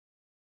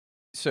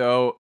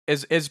So,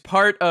 as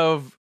part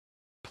of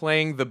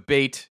playing the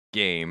bait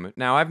game,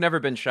 now I've never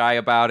been shy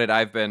about it.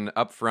 I've been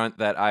upfront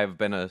that I've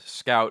been a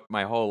scout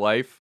my whole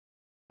life.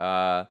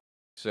 Uh,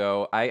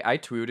 so I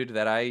tweeted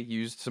that I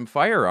used some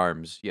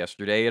firearms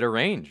yesterday at a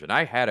range, and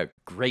I had a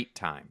great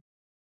time.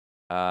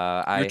 You're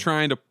I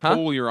trying to Huh?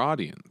 poll your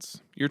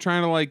audience. You're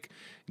trying to like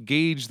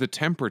gauge the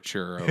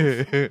temperature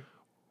of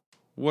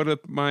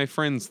what my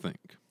friends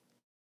think.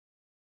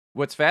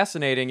 What's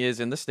fascinating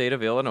is in the state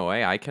of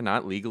Illinois, I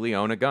cannot legally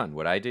own a gun.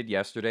 What I did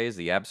yesterday is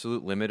the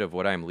absolute limit of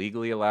what I'm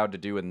legally allowed to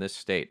do in this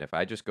state. If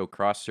I just go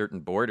cross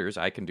certain borders,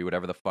 I can do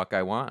whatever the fuck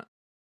I want.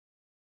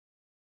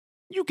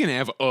 You can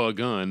have a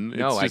gun.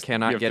 No, It's I just, you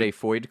cannot have get to- a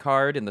FOID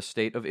card in the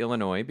state of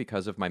Illinois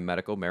because of my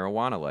medical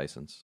marijuana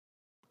license.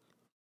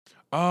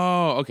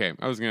 Oh, okay.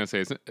 I was gonna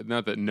say it's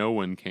not that no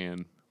one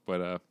can,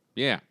 but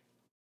yeah.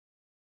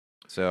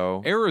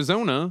 So,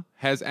 Arizona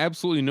has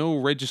absolutely no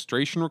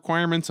registration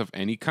requirements of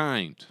any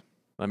kind.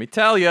 let me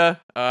tell you,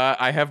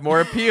 I have more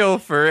appeal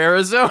for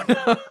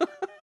Arizona.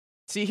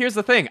 See, here's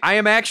the thing. I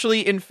am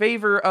actually in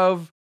favor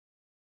of,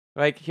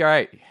 like, all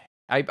right,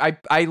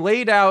 I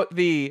laid out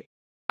the,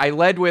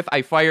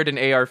 I fired an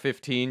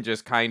AR-15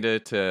 just kind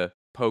of to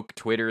poke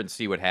Twitter and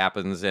see what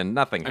happens, and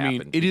nothing I happened.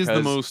 mean, it is the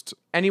because most.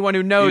 Anyone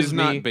who It knows is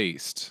me not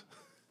based.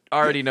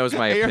 already knows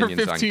my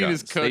opinions on AR-15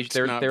 guns. is cooked,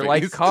 They're not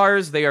like based.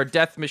 cars. They are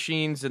death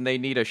machines, and they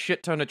need a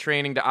shit ton of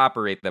training to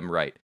operate them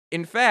right.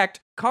 In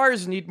fact,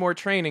 cars need more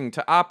training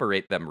to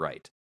operate them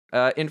right.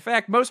 In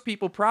fact, most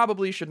people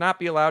probably should not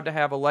be allowed to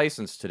have a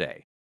license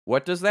today.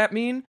 What does that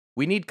mean?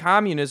 We need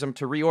communism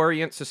to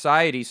reorient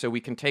society so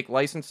we can take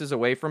licenses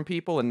away from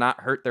people and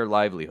not hurt their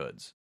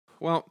livelihoods.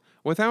 Well,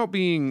 without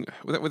making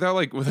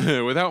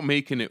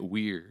it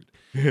weird,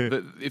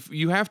 if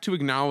you have to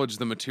acknowledge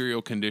the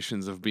material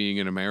conditions of being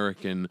an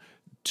American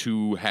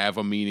to have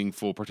a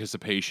meaningful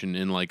participation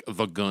in like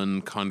the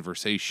gun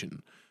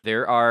conversation.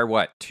 There are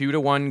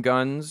 2-to-1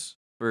 guns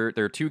there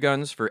are 2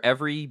 guns for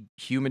every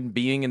human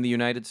being in the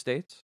United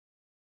States?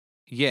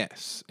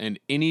 Yes, and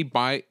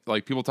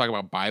people talk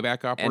about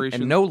buyback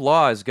operations. And no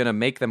law is going to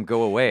make them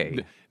go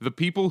away. The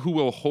people who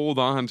will hold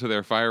on to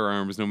their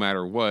firearms no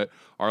matter what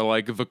are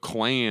like the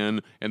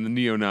Klan and the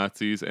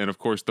neo-Nazis, and of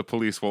course the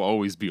police will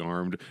always be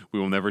armed. We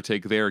will never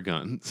take their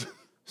guns.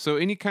 So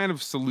any kind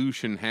of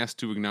solution has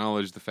to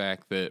acknowledge the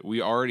fact that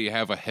we already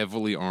have a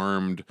heavily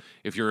armed.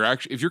 If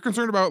you're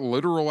concerned about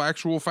literal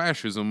actual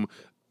fascism,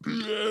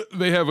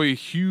 they have a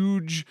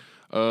huge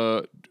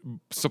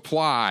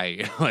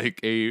supply, like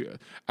a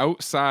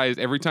outsized.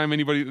 Every time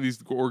these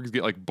orgs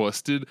get like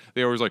busted,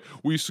 they always like,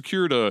 we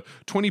secured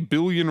 20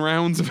 billion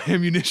rounds of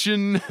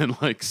ammunition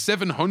and like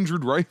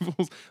 700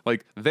 rifles.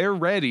 Like they're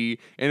ready,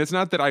 and it's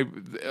not that I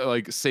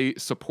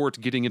support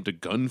getting into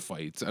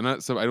gunfights. I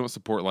don't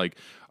support like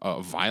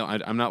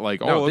violent. I'm not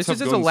like, no, let's this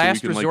have is guns a so we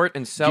last can, like, resort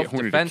and get horny to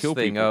self-defense kill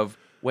thing people. of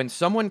when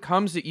someone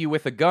comes at you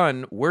with a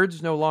gun,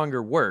 words no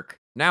longer work.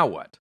 Now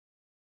what?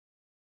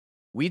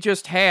 We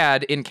just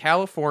had in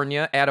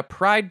California at a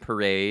pride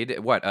parade,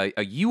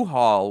 a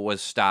U-Haul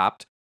was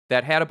stopped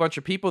that had a bunch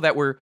of people that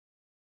were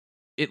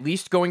at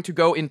least going to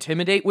go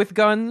intimidate with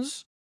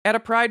guns at a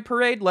pride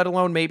parade, let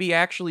alone maybe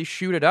actually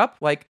shoot it up.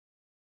 Like,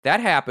 that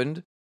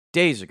happened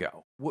days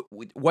ago.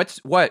 What?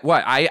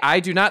 I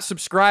do not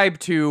subscribe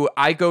to,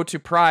 I go to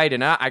pride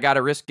and I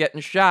gotta risk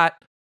getting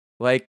shot.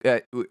 Like,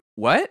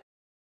 what?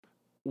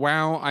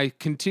 While I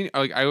continue,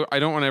 like I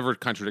don't want to ever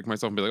contradict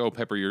myself and be like, oh,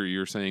 Pepper,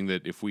 you're saying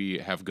that if we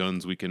have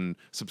guns, we can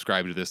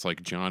subscribe to this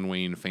like John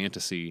Wayne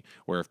fantasy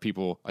where if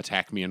people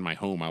attack me in my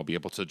home, I'll be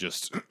able to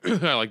just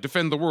like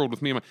defend the world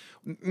with me and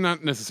my.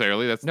 Not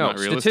necessarily. That's No, not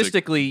realistic.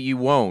 statistically you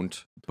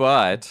won't,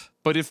 but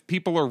if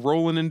people are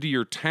rolling into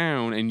your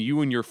town and you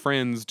and your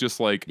friends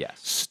just like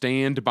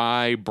stand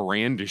by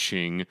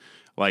brandishing,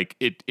 like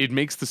it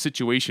makes the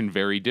situation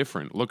very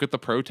different. Look at the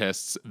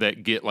protests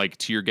that get like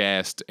tear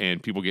gassed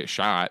and people get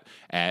shot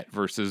at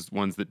versus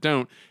ones that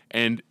don't.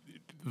 And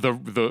the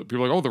people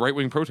are like, oh, the right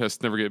wing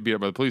protests never get beat up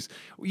by the police.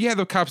 Yeah,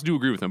 the cops do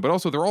agree with them, but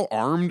also they're all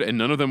armed and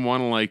none of them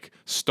want to like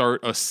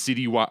start a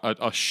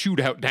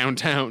shootout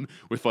downtown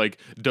with like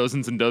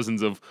dozens and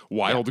dozens of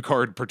wild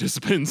card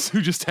participants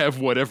who just have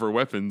whatever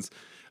weapons.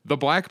 The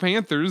Black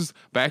Panthers,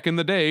 back in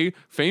the day,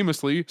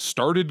 famously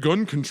started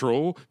gun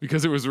control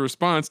because it was a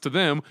response to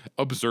them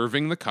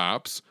observing the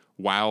cops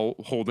while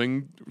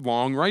holding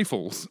long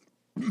rifles.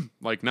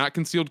 Like, not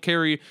concealed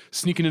carry,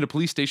 sneaking into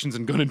police stations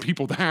and gunning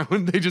people down.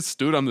 They just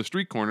stood on the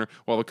street corner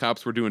while the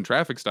cops were doing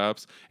traffic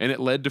stops, and it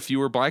led to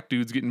fewer black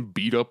dudes getting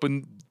beat up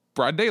in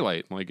broad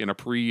daylight, like in a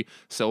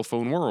pre-cell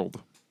phone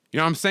world. You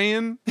know what I'm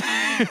saying?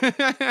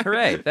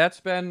 hooray, that's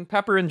been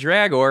Pepper and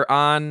Dragor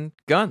on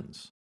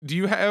guns. Do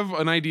you have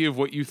an idea of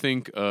what you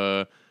think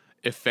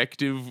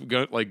effective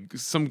gun, like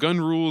some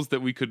gun rules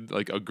that we could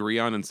like agree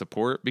on and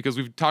support? Because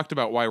we've talked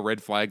about why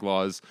red flag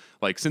laws,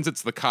 like since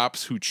it's the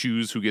cops who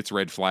choose who gets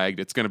red flagged,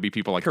 it's going to be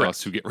people like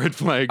us who get red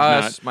flagged,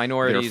 us, not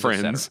minorities, their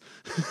friends.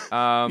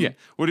 Yeah.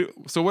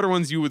 So what are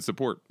ones you would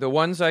support? The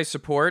ones I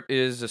support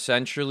is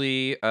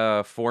essentially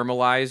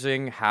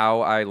formalizing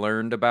how I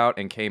learned about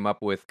and came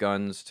up with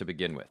guns to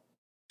begin with.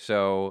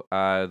 So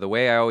the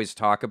way I always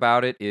talk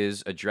about it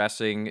is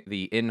addressing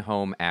the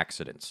in-home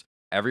accidents.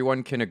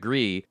 Everyone can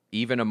agree,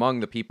 even among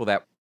the people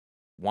that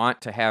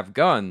want to have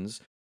guns,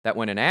 that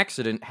when an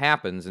accident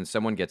happens and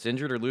someone gets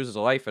injured or loses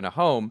a life in a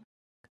home,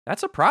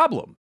 that's a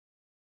problem.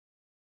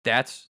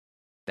 That's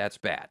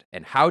bad.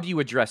 And how do you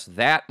address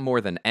that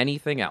more than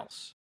anything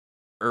else?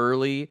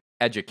 Early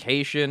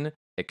education,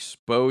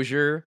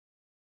 exposure.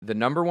 The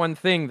number one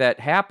thing that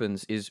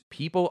happens is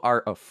people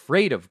are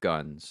afraid of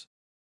guns,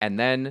 and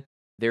then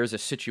there's a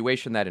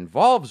situation that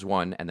involves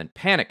one, and then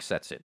panic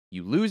sets in.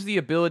 You lose the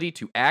ability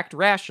to act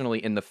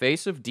rationally in the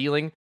face of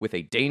dealing with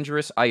a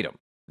dangerous item.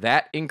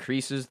 That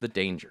increases the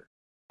danger.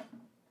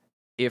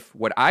 If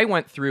what I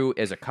went through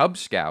as a Cub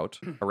Scout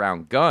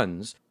around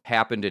guns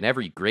happened in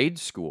every grade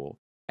school,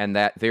 and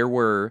that there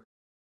were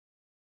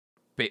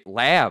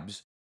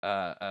labs,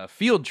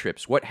 field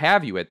trips, what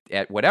have you,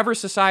 at whatever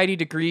society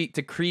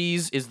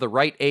decrees is the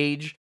right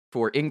age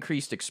for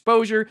increased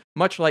exposure,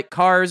 much like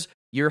cars,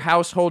 your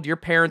household, your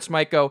parents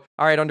might go,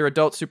 all right, under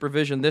adult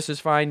supervision, this is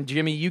fine.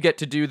 Jimmy, you get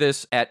to do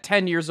this at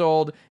 10 years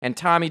old, and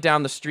Tommy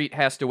down the street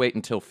has to wait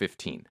until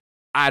 15.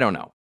 I don't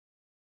know.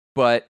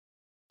 But,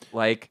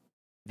 like,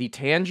 the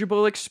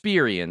tangible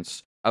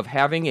experience of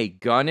having a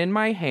gun in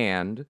my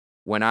hand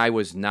when I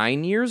was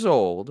 9 years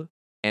old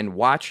and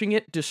watching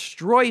it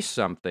destroy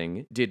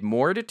something did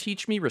more to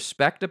teach me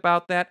respect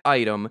about that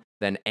item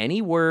than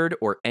any word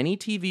or any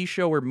TV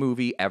show or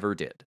movie ever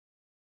did.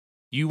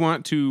 You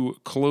want to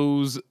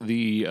close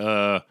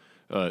the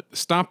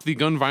stop the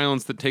gun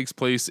violence that takes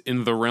place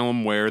in the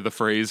realm where the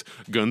phrase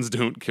guns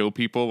don't kill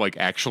people like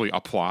actually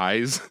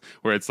applies,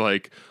 where it's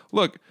like,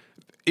 look,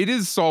 it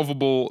is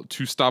solvable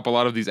to stop a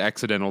lot of these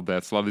accidental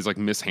deaths, a lot of these like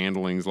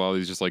mishandlings, a lot of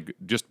these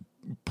just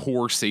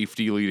poor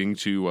safety leading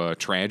to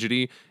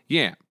tragedy.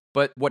 Yeah.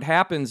 But what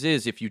happens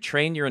is if you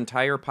train your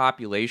entire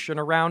population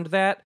around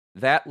that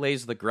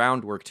lays the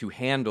groundwork to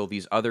handle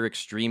these other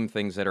extreme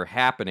things that are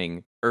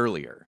happening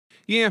earlier.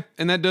 Yeah,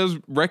 and that does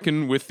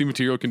reckon with the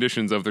material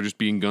conditions of there just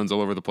being guns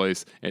all over the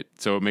place.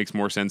 So it makes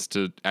more sense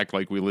to act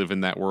like we live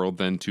in that world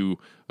than to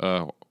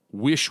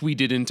wish we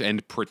didn't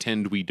and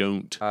pretend we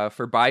don't.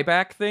 For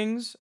buyback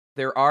things,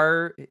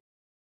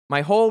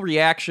 my whole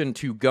reaction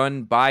to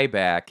gun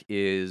buyback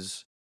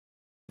is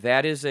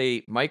that is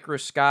a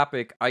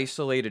microscopic,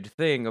 isolated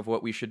thing of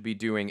what we should be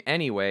doing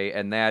anyway,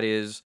 and that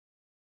is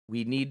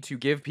we need to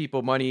give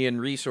people money and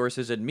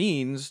resources and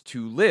means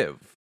to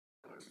live.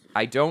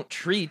 I don't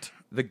treat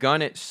the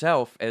gun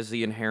itself as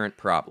the inherent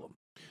problem.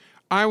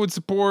 I would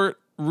support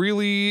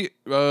really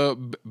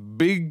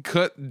big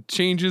cut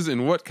changes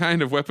in what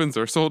kind of weapons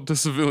are sold to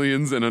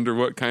civilians and under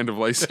what kind of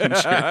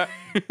licensure.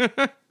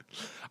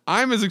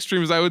 I'm as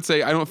extreme as I would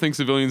say I don't think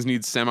civilians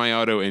need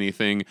semi-auto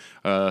anything.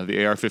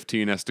 The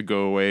AR-15 has to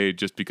go away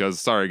just because,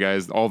 sorry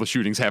guys, all the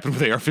shootings happen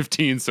with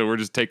AR-15, so we're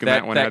just taking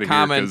that one out of here. That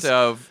comment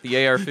of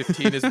the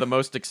AR-15 is the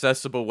most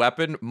accessible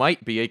weapon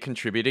might be a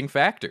contributing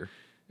factor.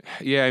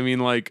 Yeah, I mean,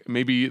 like,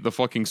 maybe the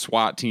fucking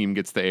SWAT team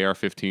gets the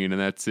AR-15 and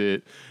that's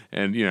it.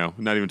 And, you know,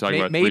 not even talking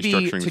about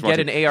restructuring. Maybe to get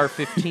an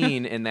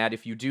AR-15 in that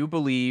if you do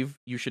believe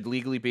you should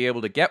legally be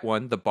able to get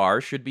one, the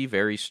bar should be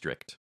very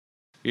strict.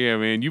 Yeah,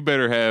 man, you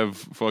better have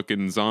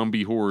fucking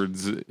zombie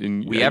hordes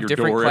in we have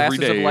different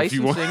classes of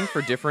licensing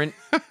for different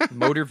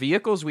motor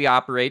vehicles we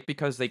operate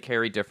because they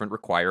carry different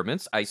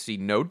requirements. I see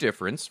no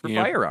difference for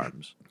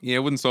firearms. Yeah, it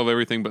wouldn't solve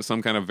everything, but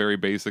some kind of very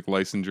basic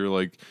licensure.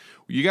 Like,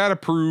 you got to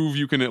prove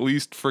you can at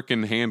least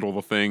frickin' handle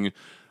the thing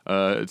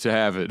to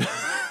have it.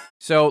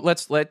 So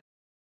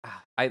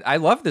I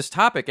love this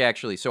topic,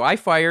 actually. So I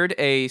fired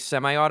a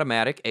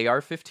semi-automatic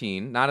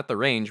AR-15, not at the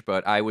range,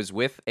 but I was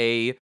with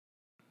a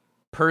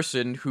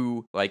person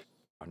who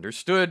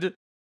understood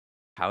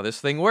how this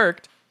thing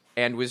worked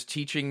and was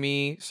teaching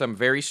me some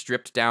very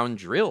stripped down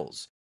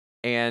drills.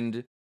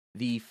 And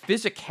the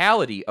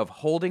physicality of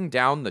holding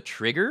down the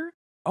trigger,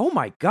 oh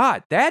my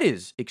god, that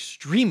is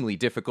extremely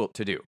difficult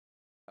to do.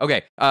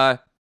 Okay,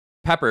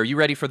 Pepper, are you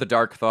ready for the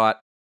dark thought?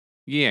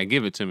 Yeah,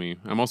 give it to me.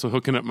 I'm also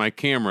hooking up my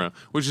camera,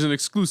 which is an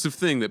exclusive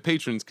thing that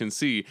patrons can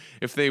see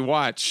if they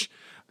watch.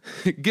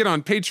 Get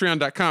on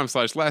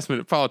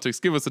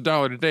patreon.com/lastminutepolitics. Give us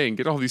 $1 today and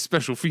get all these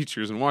special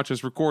features and watch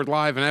us record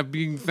live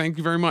and thank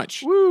you very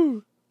much.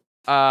 Woo!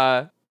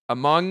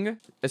 Among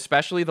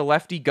especially the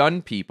lefty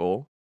gun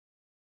people,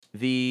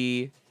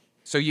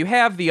 so you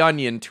have The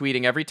Onion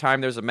tweeting every time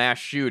there's a mass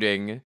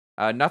shooting,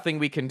 nothing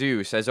we can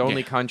do, says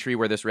only country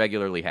where this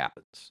regularly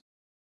happens.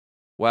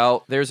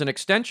 Well, there's an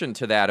extension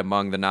to that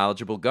among the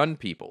knowledgeable gun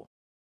people.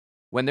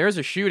 When there's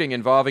a shooting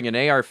involving an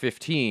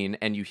AR-15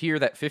 and you hear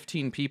that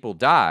 15 people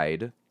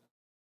died,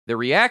 the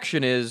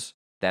reaction is,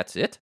 that's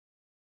it?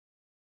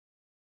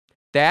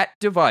 That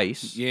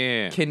device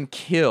can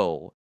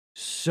kill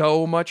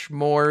so much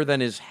more than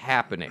is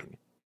happening.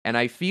 And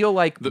I feel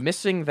like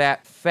missing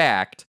that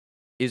fact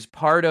is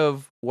part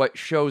of what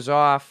shows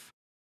off.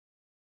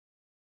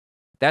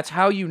 That's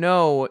how you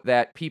know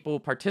that people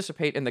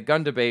participate in the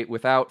gun debate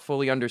without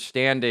fully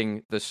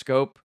understanding the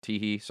scope,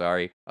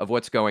 of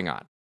what's going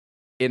on.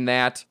 In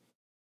that,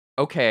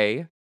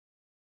 okay,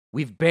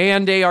 We've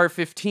banned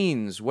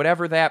AR-15s,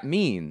 whatever that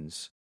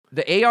means.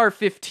 The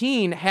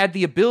AR-15 had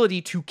the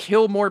ability to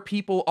kill more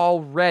people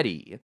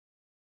already.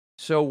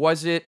 So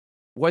was it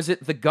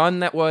the gun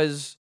that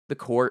was the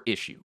core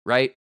issue,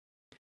 right?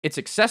 Its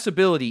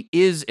accessibility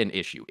is an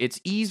issue. Its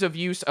ease of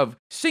use of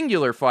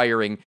singular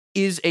firing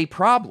is a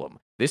problem.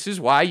 This is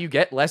why you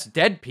get less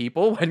dead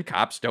people when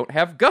cops don't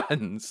have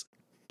guns.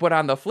 But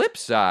on the flip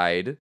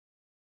side,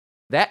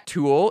 that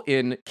tool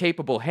in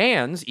capable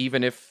hands,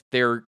 even if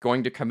they're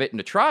going to commit an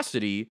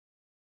atrocity,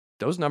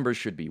 those numbers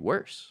should be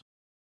worse.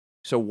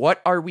 So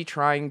what are we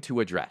trying to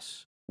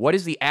address? What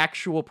is the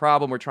actual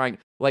problem we're trying,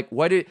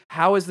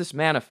 how is this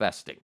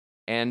manifesting?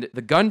 And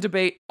the gun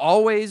debate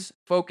always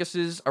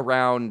focuses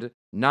around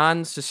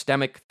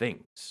non-systemic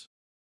things.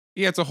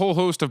 Yeah, it's a whole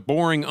host of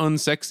boring,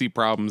 unsexy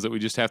problems that we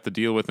just have to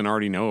deal with and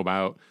already know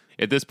about.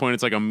 At this point,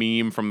 it's like a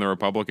meme from the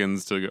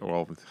Republicans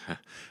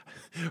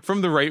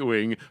from the right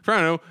wing. I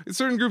don't know,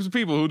 certain groups of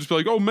people who just be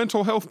like, oh,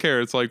 mental health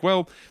care. It's like,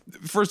 well,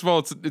 first of all,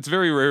 it's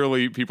very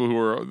rarely people who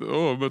are,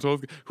 mental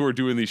health, who are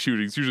doing these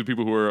shootings. Usually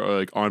people who are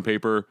like on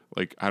paper,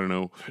 like, I don't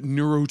know,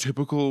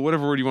 neurotypical,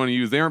 whatever word you want to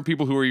use. They aren't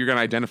people who you're going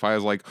to identify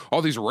as like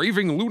all these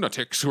raving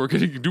lunatics who are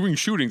doing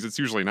shootings. It's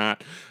usually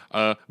not.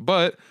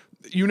 But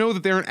you know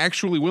that they aren't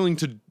actually willing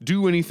to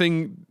do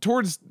anything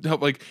towards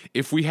help. Like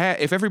if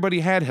everybody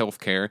had health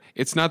care,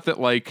 it's not that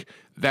like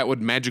that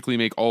would magically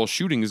make all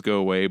shootings go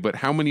away, but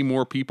how many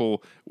fewer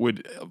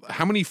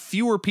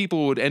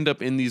people would end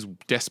up in these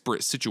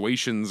desperate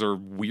situations or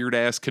weird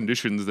ass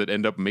conditions that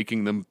end up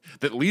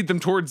that lead them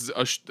towards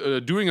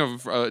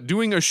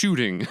doing a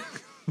shooting.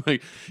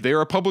 Like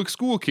they're a public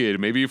school kid.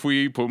 Maybe if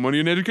we put money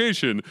in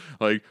education,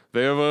 like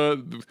they have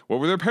what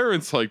were their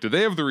parents like? Do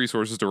they have the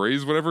resources to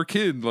raise whatever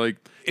kid? Like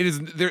it is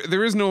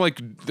there is no like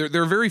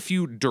there are very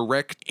few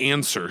direct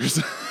answers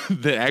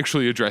that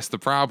actually address the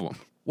problem.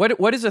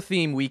 What is a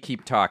theme we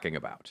keep talking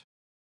about?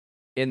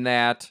 In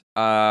that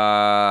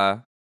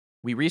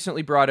we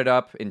recently brought it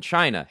up in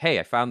China. Hey,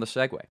 I found the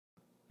segue.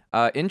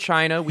 In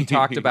China, we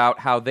talked about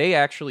how they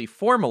actually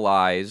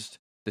formalized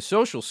the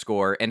social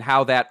score and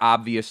how that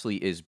obviously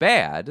is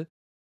bad,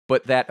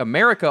 but that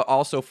America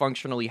also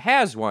functionally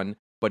has one,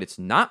 but it's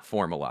not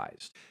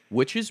formalized,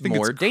 which is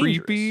more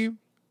dangerous. Creepy.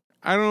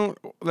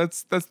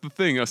 That's the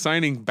thing.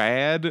 Assigning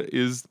bad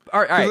is,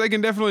 because I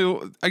can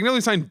definitely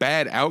assign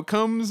bad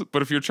outcomes,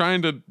 but if you're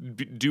trying to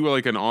do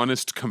like an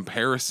honest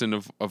comparison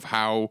of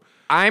how,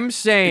 I'm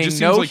saying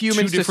no like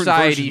human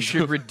society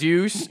should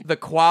reduce the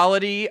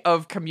quality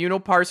of communal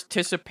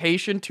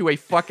participation to a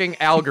fucking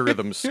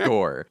algorithm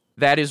score.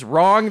 That is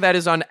wrong. That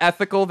is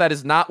unethical. That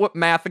is not what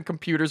math and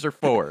computers are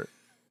for.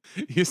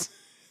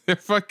 They're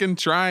fucking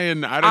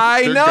trying.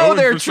 I know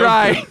they're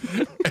trying.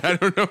 I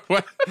don't know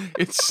what.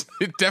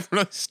 It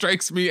definitely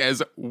strikes me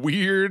as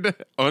weird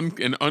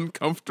and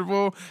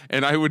uncomfortable,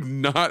 and I would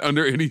not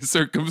under any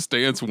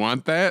circumstance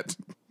want that.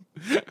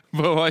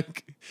 But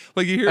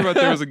like you hear about,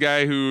 there was a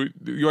guy who,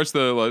 you watch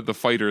the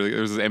fighter,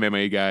 there's this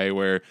MMA guy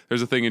where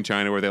there's a thing in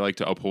China where they like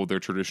to uphold their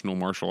traditional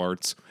martial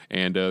arts,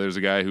 and there's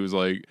a guy who's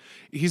like,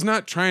 he's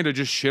not trying to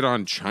just shit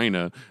on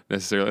China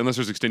necessarily, unless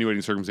there's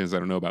extenuating circumstances I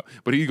don't know about,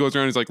 but he goes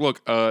around and he's like,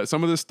 look,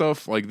 some of this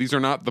stuff, like these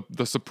are not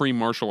the supreme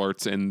martial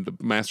arts, and the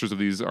masters of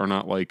these are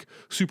not like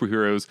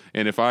superheroes,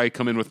 and if I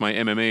come in with my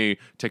MMA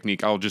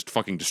technique, I'll just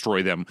fucking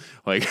destroy them,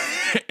 like.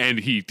 And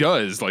he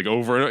does, like,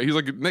 over and over. He's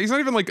like, he's not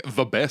even like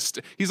the best,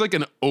 he's like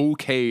an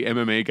okay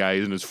MMA guy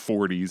in his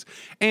 40s,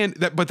 and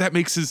that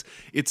makes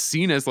it's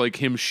seen as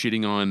like him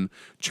shitting on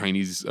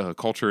Chinese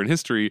culture and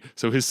history,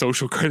 so his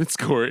social credit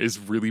score is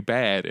really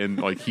bad, and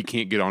like he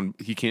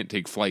can't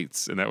take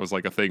flights, and that was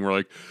like a thing where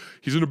like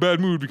he's in a bad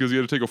mood because he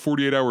had to take a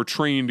 48-hour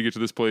train to get to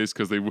this place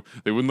because they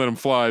wouldn't let him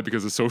fly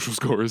because his social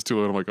score is too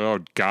low. And I'm like, oh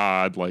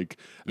god, like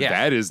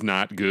that is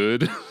not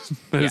good.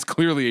 That is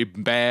clearly a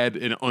bad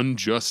and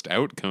unjust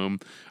outcome,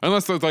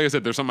 unless, like I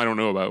said, there's something I don't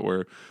know about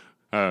where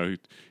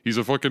he's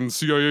a fucking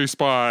CIA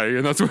spy,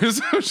 and that's where his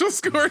social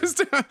score is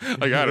down.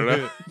 Like, I don't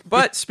know.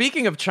 But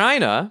speaking of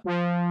China,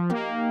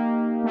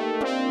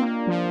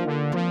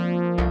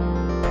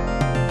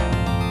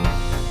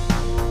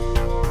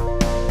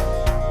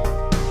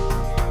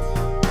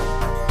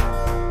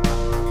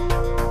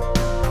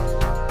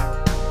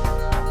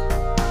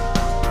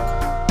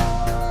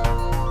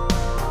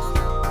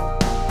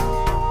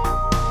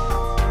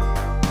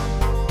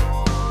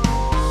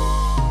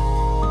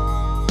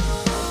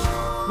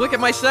 look at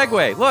my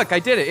segue. Look, I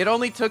did it. It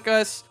only took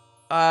us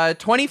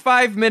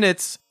 25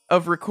 minutes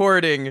of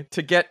recording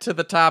to get to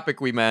the topic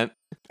we meant.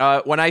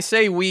 When I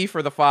say we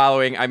for the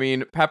following, I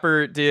mean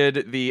Pepper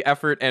did the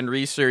effort and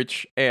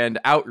research and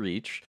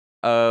outreach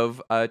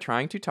of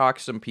trying to talk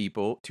to some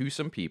people,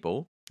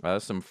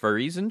 some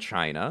furries in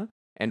China,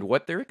 and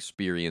what their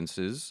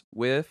experiences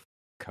with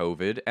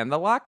COVID and the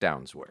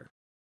lockdowns were.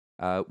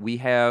 We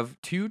have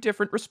two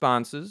different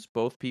responses.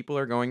 Both people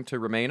are going to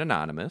remain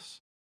anonymous.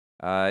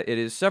 It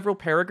is several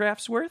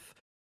paragraphs worth.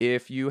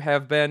 If you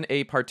have been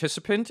a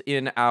participant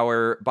in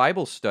our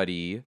Bible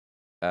study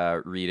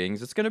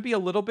readings, it's going to be a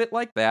little bit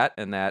like that,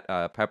 and that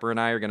Pepper and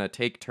I are going to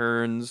take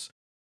turns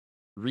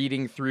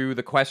reading through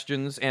the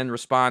questions and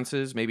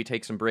responses, maybe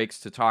take some breaks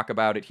to talk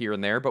about it here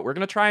and there, but we're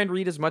going to try and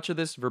read as much of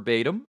this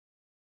verbatim.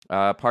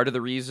 Part of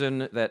the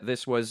reason that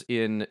this was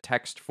in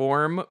text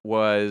form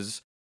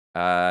was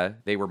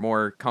they were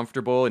more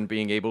comfortable in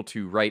being able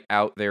to write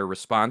out their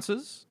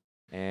responses.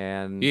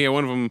 And yeah,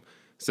 one of them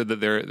said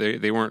that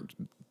they weren't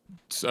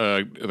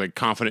like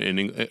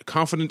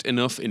confident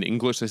enough in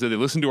English. They said they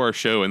listened to our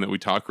show and that we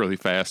talk really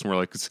fast and we're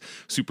like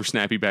super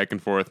snappy back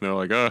and forth. And they're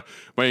like, "Oh,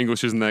 my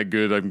English isn't that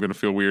good. I'm gonna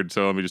feel weird,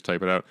 so let me just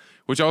type it out."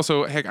 Which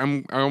also, heck,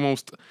 I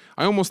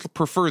almost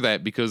prefer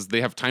that because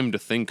they have time to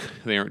think.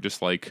 They aren't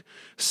just like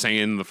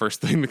saying the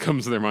first thing that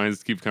comes to their minds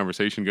to keep the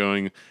conversation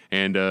going.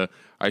 And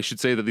I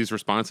should say that these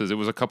responses, it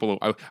was a couple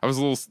of I was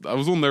a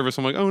little nervous.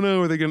 I'm like, oh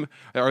no,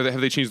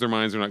 have they changed their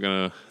minds? They're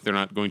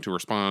not going to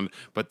respond.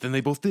 But then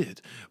they both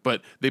did.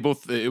 But it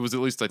was at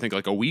least I think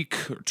like a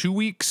week or 2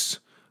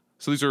 weeks.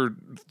 So these are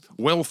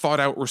well thought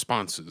out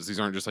responses. These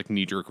aren't just like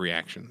knee jerk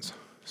reactions.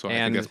 So I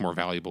think that's more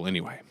valuable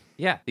anyway.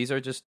 Yeah, these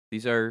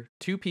are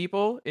two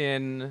people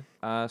in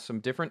some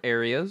different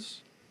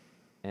areas,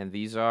 and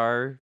these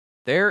are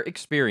their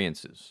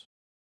experiences.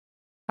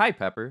 Hi,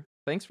 Pepper.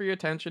 Thanks for your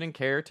attention and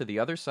care to the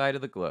other side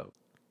of the globe.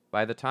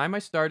 By the time I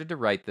started to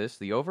write this,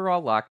 the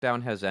overall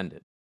lockdown has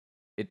ended.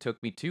 It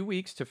took me 2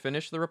 weeks to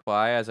finish the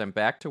reply as I'm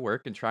back to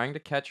work and trying to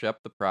catch up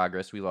the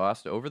progress we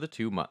lost over the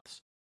 2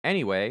 months.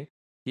 Anyway,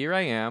 here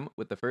I am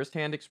with the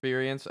first-hand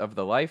experience of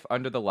the life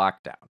under the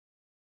lockdown.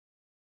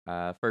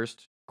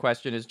 First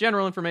question is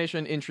general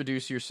information.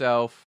 Introduce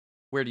yourself.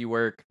 Where do you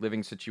work?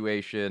 Living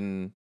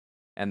situation.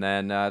 And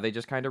then they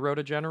just kind of wrote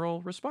a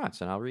general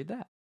response, and I'll read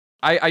that.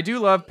 I do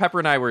love, Pepper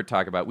and I were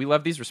talking about, we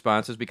love these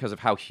responses because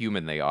of how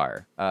human they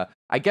are.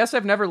 I guess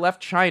I've never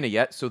left China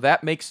yet, so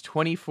that makes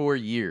 24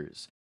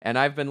 years. And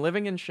I've been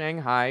living in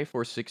Shanghai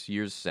for 6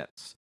 years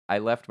since. I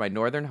left my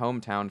northern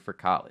hometown for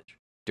college.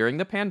 During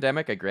the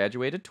pandemic, I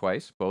graduated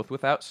twice, both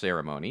without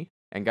ceremony,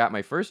 and got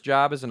my first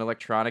job as an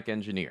electronic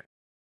engineer.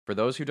 For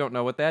those who don't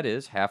know what that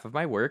is, half of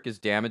my work is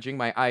damaging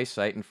my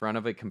eyesight in front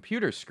of a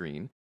computer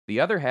screen. The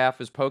other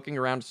half is poking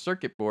around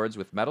circuit boards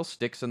with metal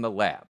sticks in the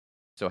lab.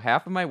 So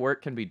half of my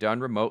work can be done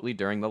remotely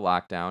during the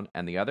lockdown,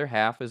 and the other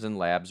half is in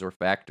labs or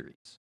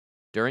factories.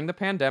 During the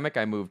pandemic,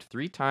 I moved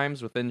 3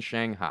 times within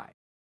Shanghai.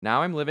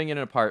 Now I'm living in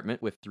an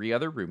apartment with 3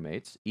 other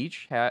roommates,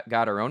 each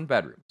got our own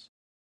bedrooms.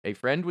 A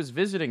friend was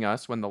visiting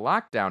us when the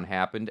lockdown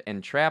happened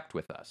and trapped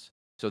with us.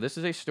 So this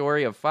is a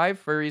story of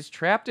 5 furries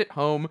trapped at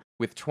home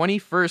with 20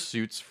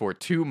 fursuits for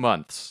 2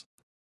 months.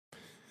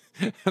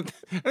 I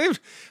have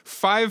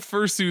 5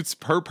 fursuits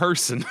per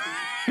person.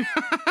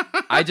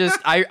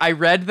 I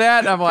read that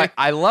and I'm like,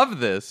 I love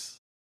this.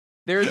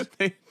 All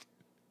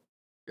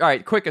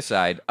right, quick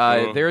aside.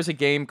 There's a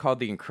game called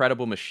The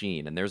Incredible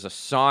Machine, and there's a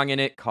song in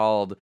it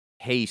called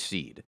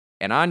Hayseed.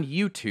 And on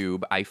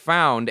YouTube, I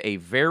found a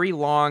very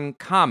long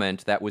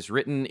comment that was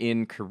written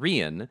in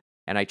Korean,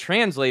 and I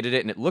translated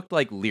it, and it looked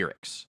like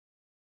lyrics.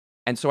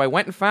 And so I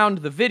went and found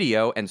the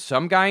video, and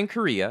some guy in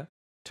Korea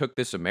took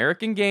this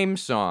American game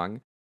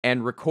song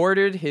and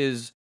recorded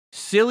his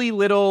silly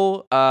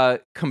little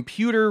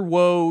computer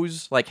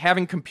woes, like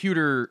having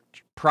computer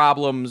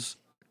problems,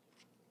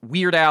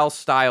 Weird Al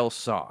style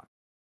song.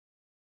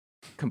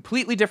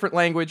 Completely different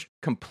language,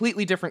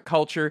 completely different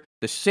culture,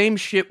 the same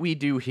shit we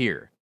do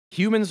here.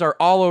 Humans are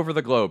all over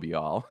the globe,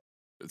 y'all.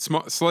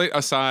 Slight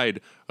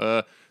aside,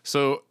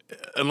 so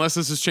unless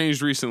this has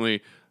changed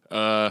recently,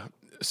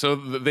 so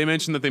they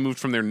mentioned that they moved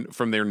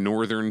from their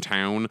northern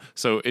town.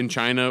 So in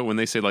China, when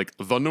they say like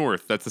the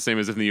north, that's the same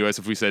as if in the US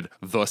if we said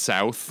the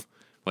south.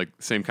 Like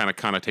same kind of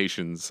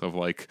connotations of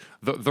like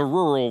the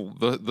rural,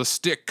 the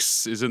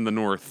sticks is in the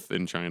north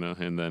in China,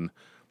 and then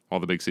all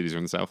the big cities are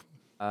in the south.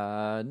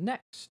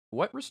 Next,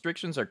 what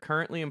restrictions are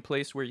currently in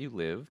place where you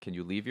live? Can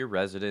you leave your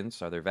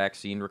residence? Are there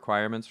vaccine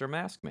requirements or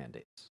mask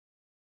mandates?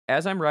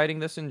 As I'm writing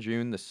this in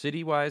June, the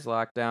city-wise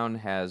lockdown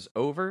has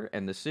over,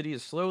 and the city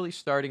is slowly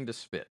starting to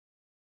spit.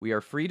 We are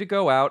free to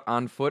go out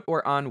on foot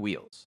or on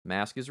wheels.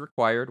 Mask is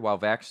required while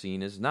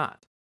vaccine is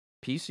not.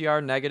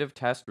 PCR negative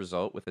test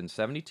result within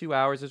 72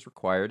 hours is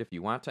required if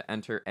you want to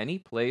enter any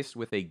place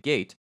with a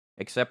gate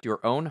except your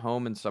own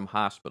home and some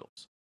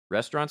hospitals.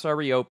 Restaurants are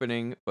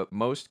reopening, but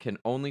most can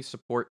only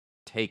support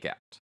takeout.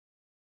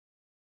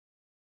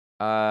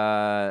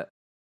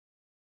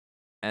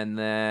 And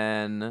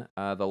then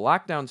the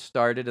lockdown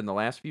started in the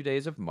last few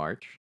days of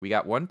March. We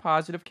got 1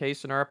 positive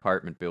case in our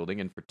apartment building,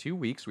 and for 2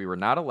 weeks we were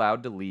not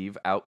allowed to leave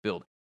out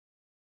building.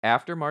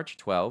 After March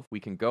 12, we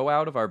can go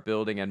out of our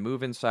building and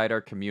move inside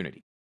our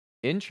community.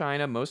 In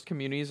China, most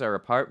communities are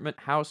apartment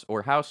house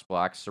or house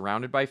blocks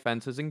surrounded by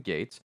fences and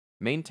gates,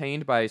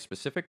 maintained by a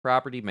specific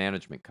property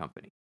management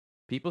company.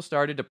 People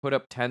started to put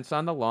up tents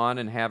on the lawn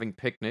and having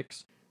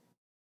picnics.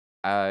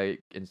 It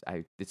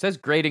says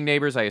grading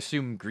neighbors. I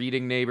assume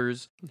greeting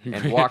neighbors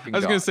and walking. I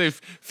was going to say,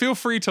 feel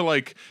free to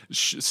like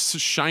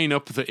shine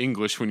up the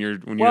English when you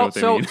know what they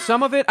so mean.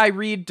 Some of it I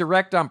read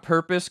direct on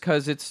purpose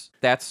because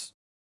that's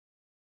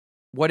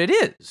what it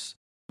is.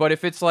 But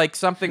if it's like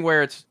something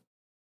where it's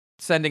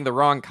sending the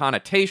wrong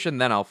connotation,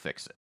 then I'll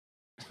fix it.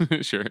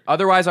 Sure.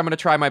 Otherwise, I'm going to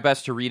try my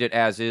best to read it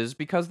as is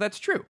because that's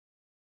true.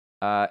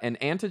 An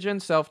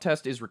antigen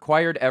self-test is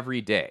required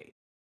every day.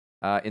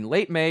 In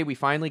late May, we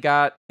finally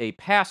got a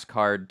pass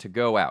card to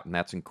go out, and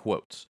that's in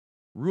quotes.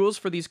 Rules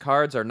for these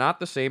cards are not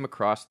the same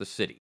across the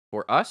city.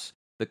 For us,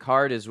 the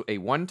card is a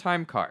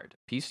one-time card.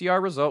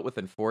 PCR result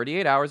within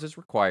 48 hours is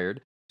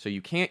required, so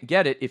you can't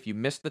get it if you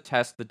missed the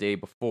test the day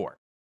before.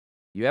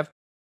 We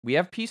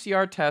have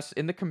PCR tests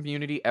in the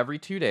community every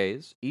 2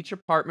 days. Each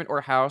apartment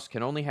or house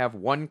can only have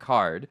one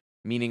card,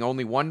 meaning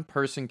only one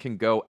person can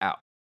go out.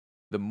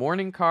 The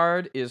morning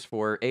card is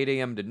for 8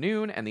 a.m. to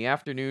noon, and the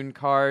afternoon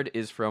card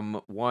is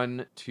from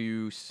 1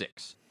 to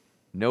 6.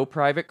 No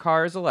private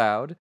cars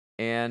allowed,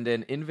 and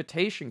an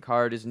invitation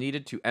card is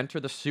needed to enter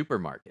the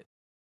supermarket.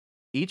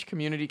 Each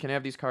community can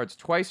have these cards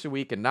twice a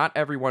week, and not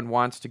everyone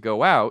wants to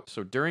go out,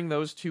 so during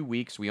those 2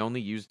 weeks, we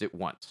only used it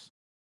once.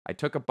 I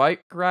took a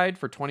bike ride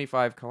for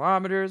 25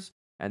 kilometers,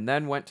 and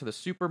then went to the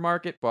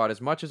supermarket, bought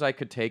as much as I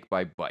could take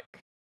by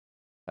bike.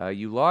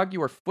 You log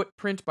your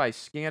footprint by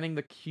scanning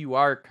the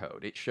QR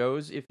code. It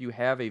shows if you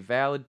have a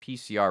valid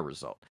PCR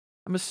result.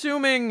 I'm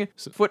assuming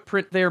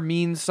footprint there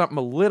means something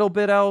a little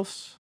bit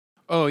else.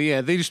 Oh,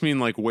 yeah, they just mean,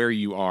 like, where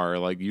you are.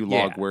 Like, you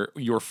log where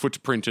your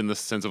footprint in the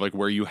sense of, like,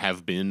 where you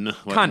have been. Like,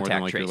 contact more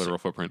than, like, tracing. Your literal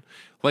footprint.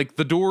 Like,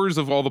 the doors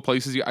of all the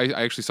places. I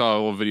actually saw a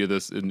little video of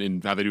this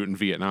in how they do it in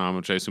Vietnam,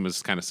 which I assume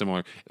is kind of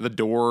similar. The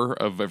door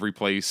of every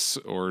place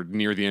or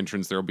near the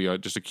entrance, there will be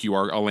just a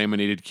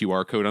laminated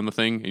QR code on the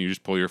thing, and you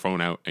just pull your phone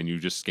out, and you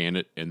just scan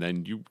it, and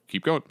then you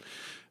keep going.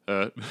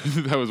 I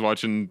was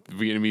watching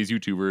Vietnamese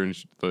YouTuber,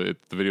 and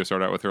the video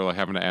started out with her like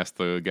having to ask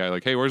the guy,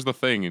 like, hey, where's the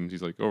thing? And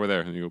he's like, over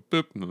there. And you go,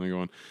 boop, and then they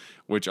go on.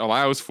 Which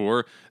allows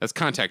for, that's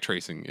contact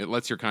tracing. It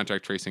lets your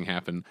contact tracing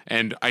happen.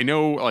 And I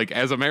know, like,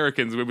 as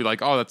Americans, we'd be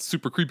like, oh, that's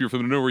super creepy for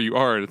them to know where you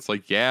are. And it's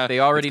like, yeah. They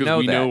already know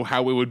we that. know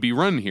how it would be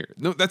run here.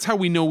 No, that's how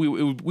we know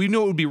we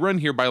know it would be run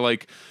here by,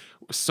 like,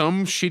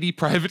 some shitty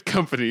private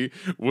company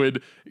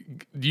would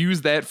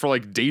use that for,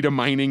 like, data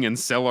mining and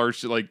sell our,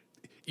 like,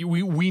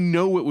 we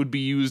know it would be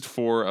used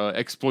for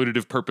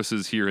exploitative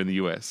purposes here in the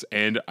U.S.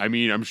 And I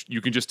mean,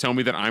 you can just tell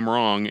me that I'm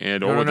wrong.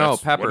 And no,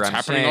 Pepper, what's I'm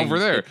happening saying over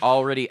there. It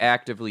already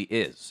actively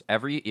is.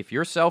 If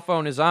your cell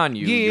phone is on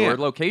you, your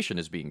location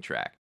is being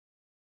tracked.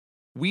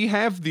 We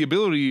have the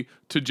ability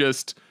to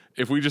just,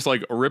 if we just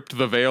like ripped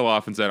the veil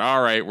off and said,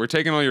 all right, we're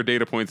taking all your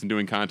data points and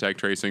doing contact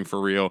tracing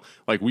for real.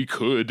 Like, we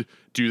could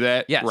do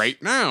that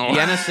right now.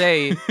 The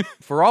NSA,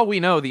 for all we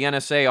know, the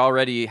NSA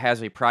already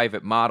has a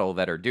private model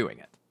that are doing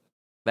it.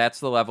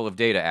 That's the level of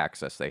data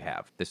access they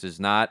have. This is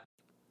not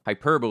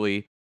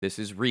hyperbole. This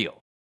is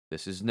real.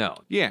 This is known.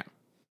 Yeah.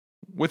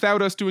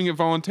 Without us doing it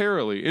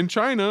voluntarily. In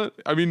China,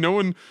 I mean, no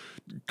one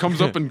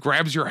comes up and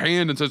grabs your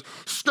hand and says,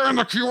 scan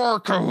the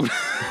QR code.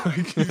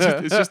 Like,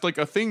 it's just like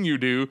a thing you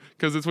do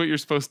because it's what you're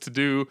supposed to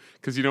do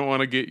because you don't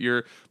want to get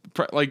your,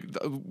 like,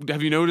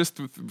 have you noticed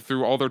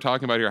through all they're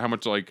talking about here how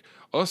much, like,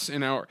 us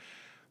in our,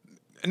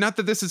 not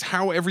that this is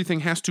how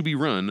everything has to be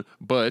run,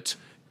 but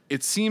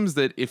it seems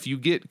that if you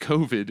get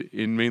COVID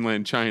in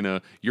mainland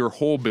China, your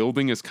whole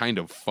building is kind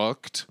of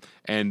fucked,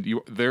 and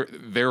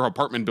their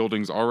apartment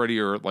buildings already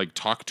are like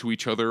talk to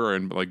each other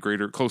and like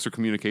closer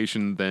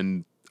communication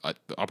than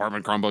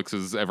apartment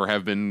complexes ever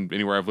have been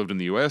anywhere I've lived in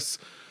the U.S.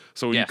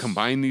 So when you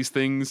combine these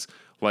things,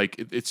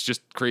 like it's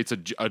just creates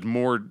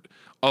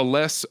a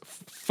less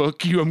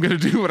fuck you, I'm gonna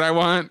do what I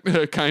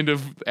want kind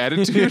of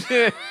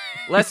attitude.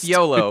 Less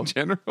YOLO in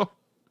general.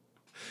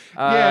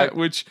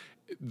 Which.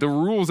 The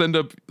rules end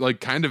up like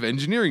kind of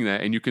engineering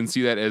that, and you can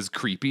see that as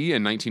creepy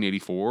in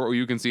 1984, or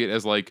you can see it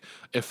as like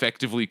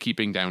effectively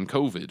keeping down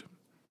COVID.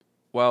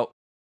 Well,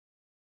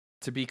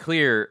 to be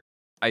clear,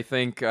 I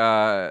think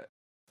the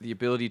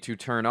ability to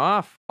turn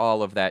off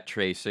all of that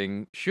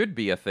tracing should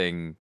be a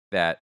thing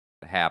that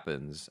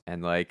happens.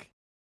 And like,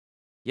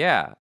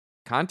 yeah,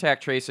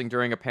 contact tracing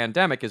during a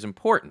pandemic is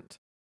important.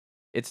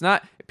 It's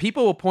not,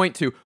 people will point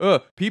to,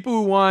 people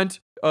who want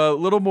a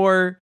little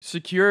more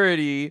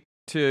security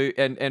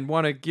and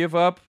want to give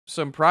up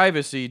some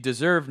privacy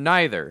deserve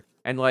neither.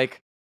 And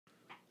like,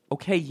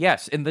 okay,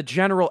 yes, in the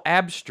general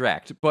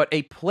abstract, but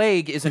a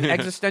plague is an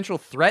existential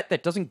threat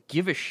that doesn't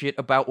give a shit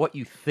about what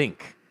you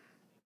think.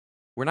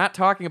 We're not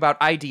talking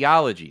about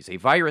ideologies. A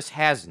virus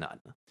has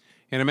none.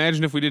 And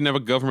imagine if we didn't have a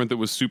government that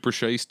was super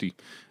shisty.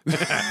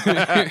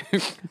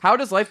 How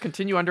does life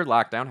continue under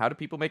lockdown? How do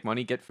people make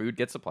money, get food,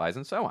 get supplies,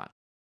 and so on?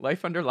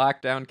 Life under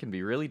lockdown can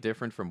be really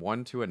different from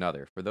one to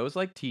another. For those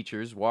like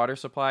teachers, water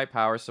supply,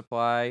 power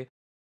supply,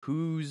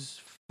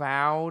 whose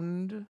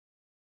found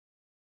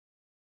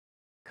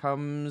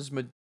comes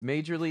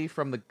majorly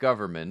from the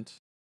government,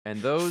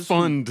 and those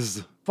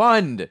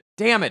fund,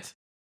 damn it,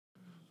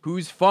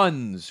 whose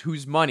funds,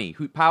 whose money,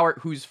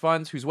 whose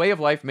funds, whose way of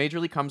life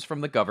majorly comes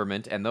from the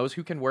government, and those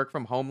who can work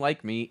from home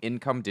like me,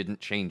 income didn't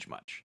change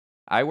much.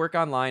 I work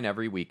online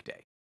every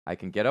weekday. I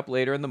can get up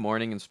later in the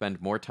morning and spend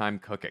more time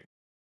cooking.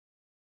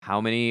 How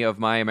many of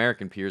my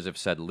American peers have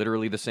said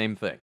literally the same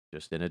thing,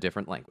 just in a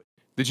different language?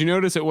 Did you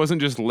notice it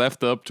wasn't just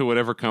left up to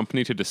whatever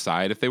company to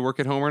decide if they work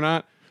at home or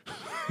not?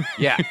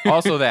 Yeah,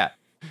 also that.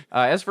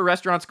 As for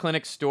restaurants,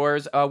 clinics,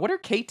 stores, what are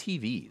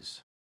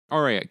KTVs?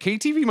 All right,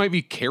 KTV might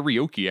be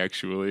karaoke,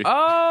 actually.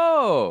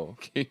 Oh!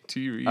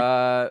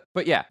 KTV.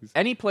 But yeah,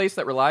 any place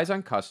that relies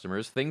on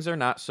customers, things are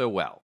not so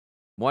well.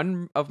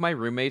 One of my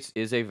roommates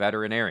is a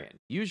veterinarian.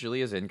 Usually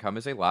his income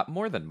is a lot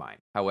more than mine.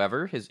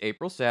 However, his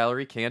April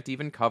salary can't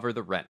even cover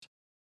the rent.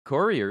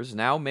 Couriers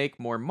now make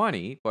more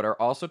money, but are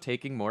also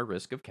taking more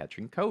risk of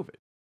catching COVID.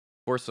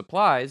 For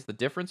supplies, the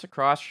difference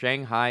across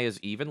Shanghai is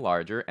even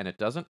larger, and it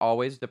doesn't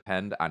always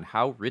depend on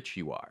how rich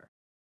you are.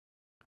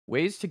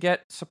 Ways to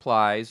get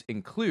supplies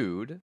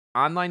include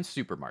online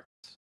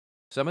supermarkets.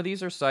 Some of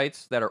these are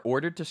sites that are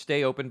ordered to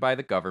stay open by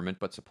the government,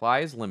 but supply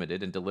is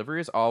limited and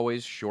delivery is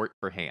always short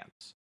for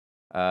hands.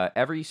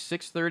 Every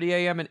 6:30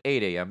 a.m. and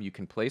 8 a.m., you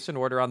can place an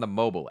order on the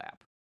mobile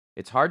app.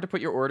 It's hard to put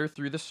your order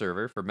through the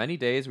server. For many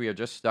days, we are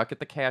just stuck at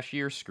the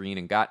cashier screen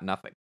and got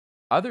nothing.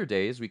 Other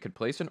days, we could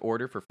place an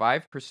order for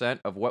 5%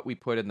 of what we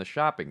put in the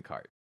shopping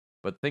cart,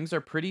 but things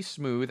are pretty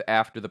smooth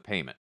after the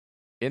payment.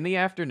 In the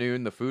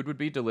afternoon, the food would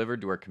be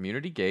delivered to our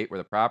community gate where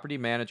the property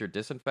manager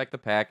disinfect the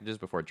packages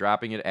before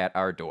dropping it at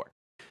our door.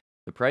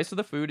 The price of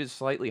the food is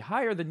slightly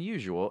higher than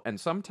usual, and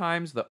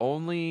sometimes the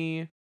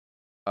only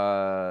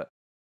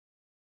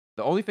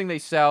thing they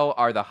sell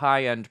are the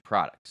high-end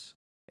products.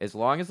 As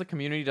long as the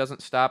community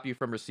doesn't stop you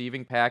from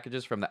receiving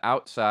packages from the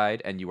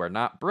outside and you are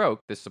not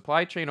broke, this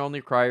supply chain only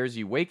requires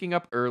you waking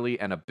up early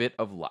and a bit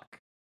of luck.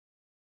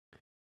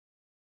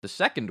 The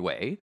second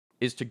way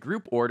is to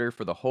group order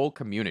for the whole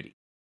community.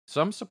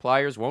 Some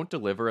suppliers won't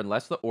deliver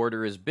unless the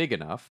order is big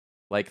enough,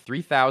 like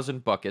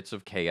 3,000 buckets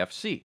of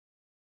KFC.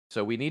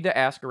 So we need to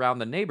ask around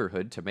the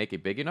neighborhood to make a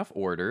big enough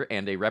order,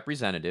 and a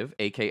representative,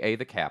 aka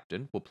the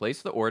captain, will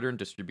place the order and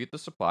distribute the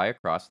supply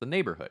across the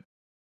neighborhood.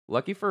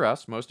 Lucky for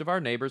us, most of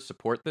our neighbors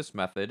support this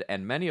method,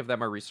 and many of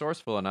them are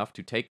resourceful enough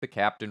to take the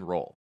captain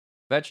role.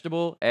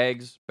 Vegetable,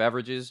 eggs,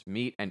 beverages,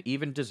 meat, and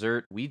even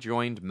dessert, we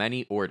joined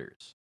many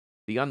orders.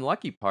 The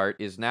unlucky part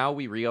is now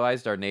we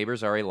realized our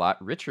neighbors are a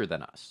lot richer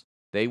than us.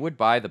 They would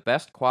buy the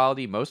best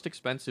quality, most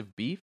expensive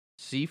beef,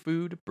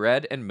 seafood,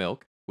 bread, and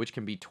milk, which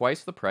can be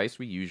twice the price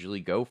we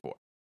usually go for.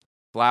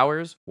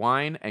 Flowers,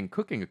 wine, and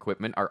cooking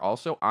equipment are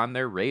also on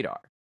their radar.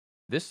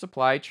 This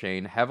supply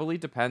chain heavily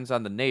depends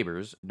on the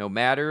neighbors, no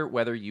matter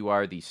whether you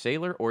are the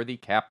sailor or the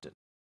captain.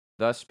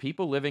 Thus,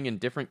 people living in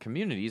different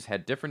communities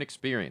had different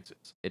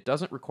experiences. It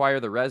doesn't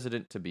require the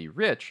resident to be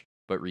rich,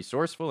 but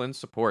resourceful and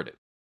supportive.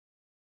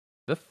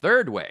 The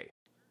third way,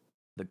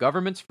 the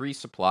government's free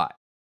supply.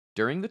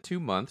 During the 2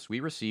 months, we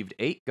received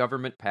 8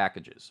 government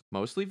packages,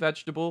 mostly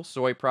vegetable,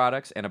 soy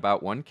products, and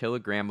about 1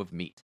 kilogram of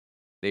meat.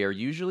 They are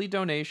usually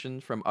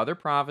donations from other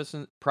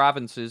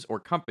provinces or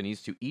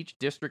companies to each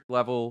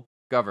district-level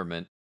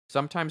government,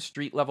 sometimes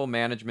street-level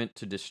management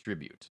to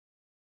distribute.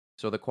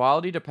 So the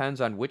quality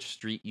depends on which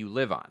street you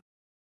live on.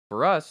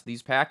 For us,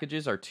 these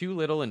packages are too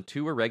little and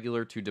too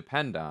irregular to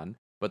depend on,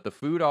 but the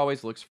food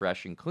always looks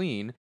fresh and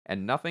clean,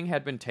 and nothing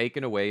had been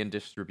taken away in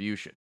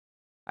distribution.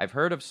 I've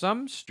heard of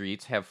some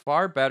streets have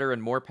far better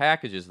and more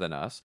packages than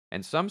us,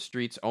 and some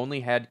streets only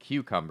had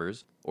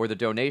cucumbers, or the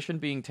donation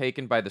being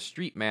taken by the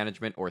street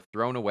management or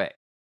thrown away.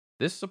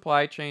 This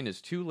supply chain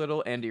is too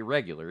little and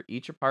irregular.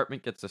 Each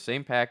apartment gets the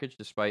same package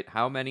despite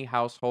how many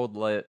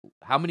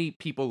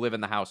people live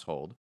in the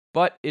household,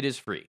 but it is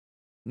free.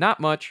 Not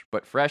much,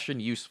 but fresh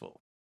and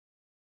useful.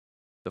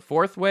 The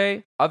fourth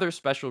way, other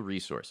special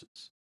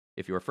resources.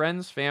 If your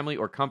friends, family,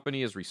 or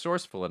company is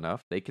resourceful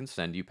enough, they can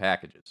send you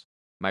packages.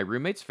 My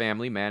roommate's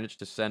family managed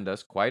to send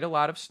us quite a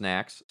lot of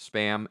snacks,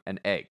 spam, and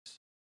eggs.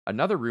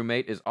 Another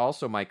roommate is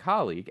also my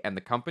colleague, and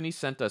the company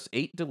sent us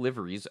 8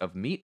 deliveries of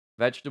meat,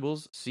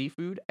 vegetables,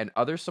 seafood, and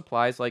other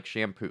supplies like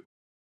shampoo.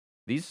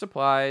 These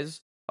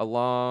supplies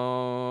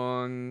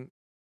alone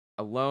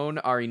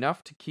are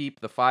enough to keep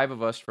the 5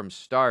 of us from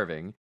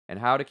starving, and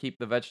how to keep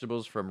the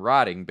vegetables from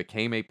rotting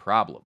became a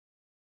problem.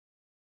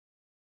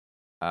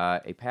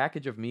 A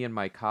package of me and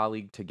my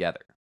colleague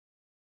together.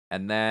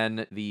 And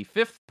then the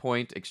 5th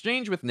point,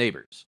 exchange with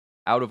neighbors.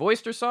 Out of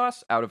oyster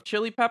sauce, out of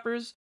chili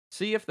peppers,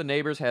 see if the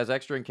neighbors has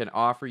extra and can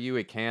offer you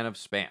a can of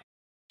Spam.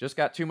 Just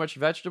got too much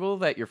vegetable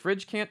that your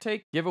fridge can't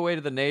take? Give away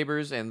to the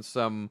neighbors and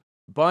some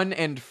bun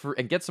and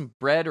get some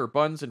bread or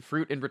buns and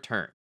fruit in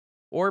return.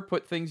 Or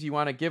put things you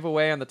want to give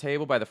away on the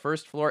table by the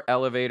first floor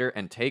elevator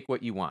and take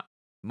what you want.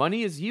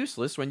 Money is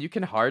useless when you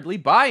can hardly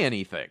buy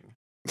anything.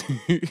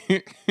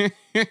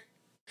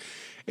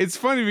 It's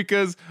funny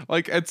because,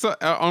 like,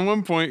 on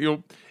one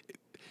point,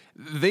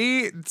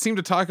 they seem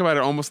to talk about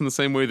it almost in the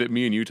same way that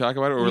me and you talk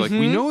about it. Or like,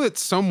 we know that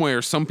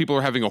somewhere some people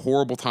are having a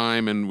horrible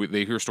time, and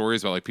they hear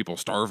stories about like people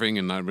starving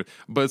and not.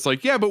 But it's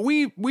like, yeah, but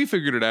we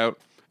figured it out,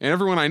 and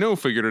everyone I know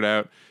figured it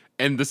out.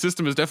 And the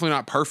system is definitely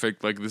not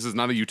perfect. Like, this is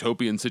not a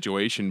utopian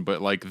situation,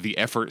 but like the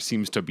effort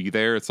seems to be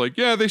there. It's like,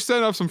 yeah, they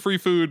set up some free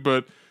food,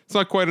 but it's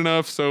not quite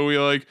enough. So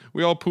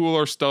we all pool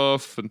our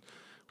stuff, and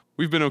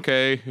we've been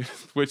okay.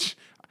 Which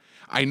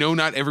I know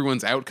not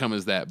everyone's outcome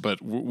is that, but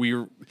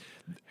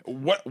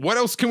what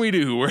else can we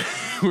do?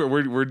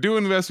 We're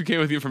doing the best we can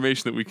with the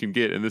information that we can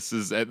get, and this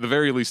is at the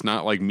very least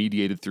not like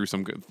mediated through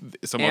some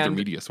other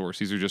media source.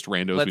 These are just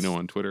randos we know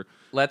on Twitter.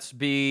 Let's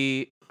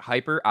be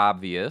hyper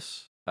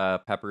obvious,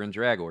 Pepper and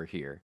Dragor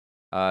here.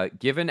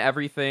 Given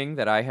everything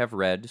that I have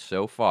read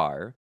so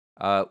far,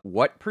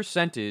 what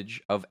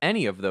percentage of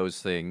any of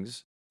those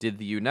things did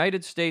the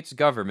United States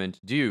government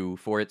do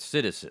for its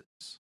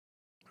citizens?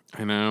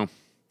 I know.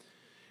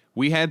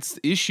 We had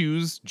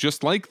issues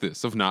just like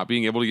this of not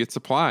being able to get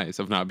supplies,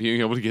 of not being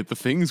able to get the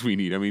things we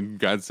need. I mean,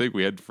 God's sake,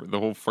 we had the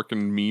whole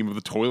freaking meme of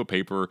the toilet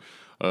paper,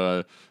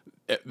 the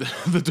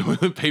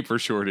toilet paper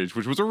shortage,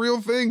 which was a real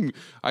thing.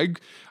 I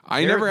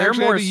never actually they're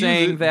more had to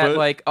saying use it, that but,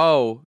 like,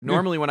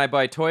 normally when I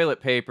buy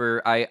toilet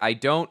paper, I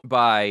don't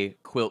buy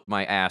quilt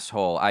my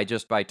asshole. I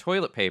just buy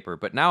toilet paper.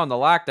 But now in the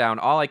lockdown,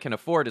 all I can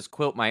afford is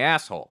quilt my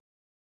asshole.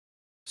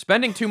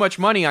 Spending too much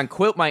money on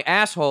quilt my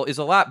asshole is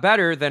a lot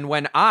better than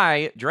when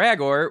I,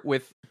 Dragor,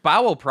 with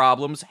bowel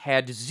problems,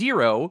 had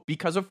zero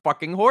because of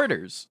fucking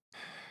hoarders.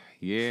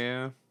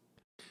 Yeah.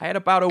 I had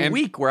about a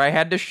week where I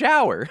had to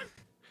shower.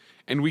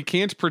 And we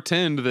can't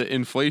pretend that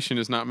inflation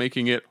is not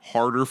making it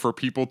harder for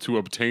people to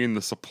obtain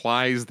the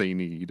supplies they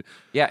need.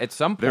 Yeah, at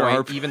some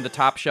point, even the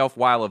top shelf,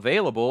 while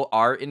available,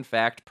 are in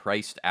fact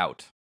priced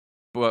out.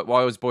 But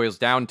what it boils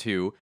down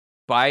to,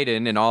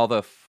 Biden and all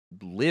the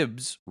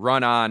libs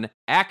run on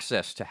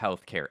access to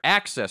healthcare,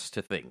 access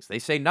to things. They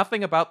say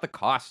nothing about the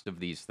cost of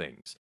these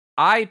things.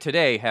 I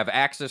today have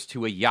access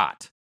to a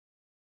yacht.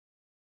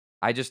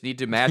 I just need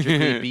to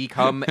magically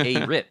become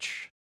a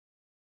rich.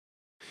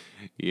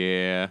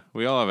 Yeah,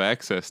 we all have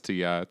access to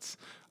yachts.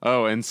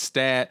 Oh, and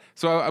So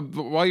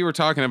while you were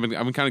talking, I've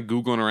been kind of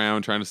Googling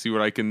around trying to see what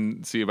I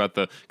can see about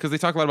because they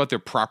talk a lot about their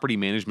property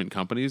management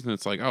companies, and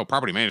it's like, oh,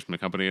 property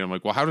management company. And I'm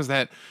like, well, how does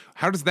that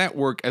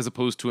work as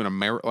opposed to an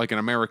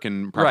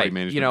American property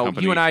management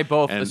company? You and I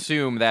both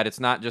assume that it's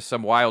not just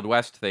some Wild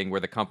West thing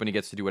where the company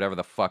gets to do whatever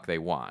the fuck they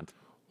want.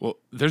 Well,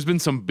 there's been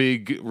some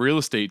big real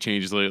estate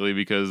changes lately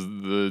because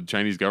the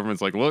Chinese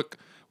government's like, look,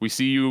 we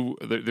see you.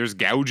 There's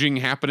gouging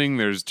happening.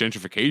 There's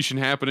gentrification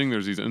happening.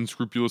 There's these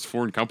unscrupulous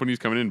foreign companies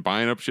coming in and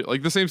buying up shit,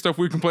 like the same stuff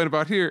we complain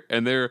about here.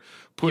 And they're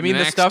putting you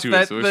mean an the axe stuff to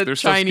that it. So the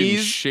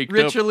Chinese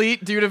rich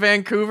elite do to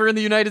Vancouver in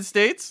the United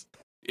States?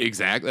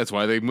 Exactly. That's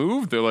why they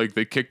moved.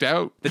 They kicked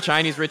out. The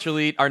Chinese rich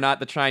elite are not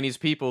the Chinese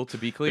people, to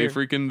be clear.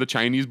 The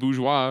Chinese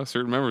bourgeois,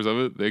 certain members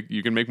of it,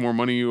 you can make more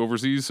money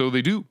overseas, so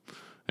they do.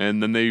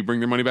 And then they bring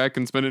their money back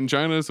and spend it in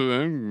China, so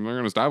then they're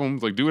going to stop them.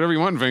 It's like, do whatever you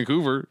want in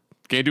Vancouver.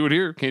 Can't do it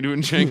here. Can't do it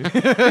in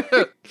Shanghai.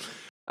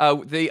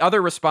 The other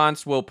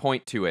response will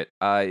point to it.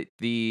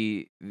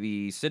 The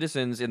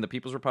citizens in the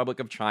People's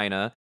Republic of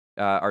China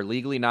are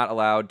legally not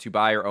allowed to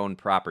buy or own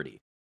property.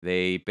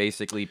 They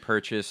basically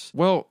purchase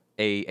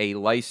a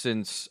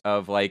license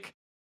of, like,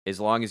 as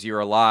long as you're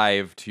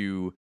alive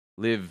to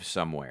live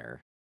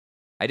somewhere.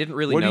 I didn't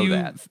really know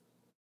that.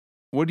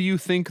 What do you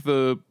think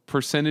the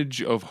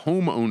percentage of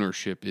home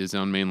ownership is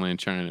on mainland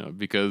China?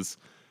 Because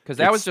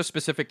that was just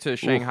specific to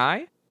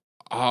Shanghai?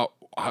 I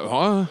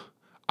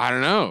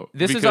don't know.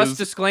 This is us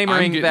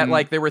disclaiming that,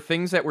 like, there were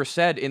things that were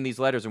said in these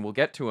letters, and we'll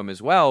get to them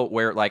as well,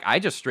 where, like, I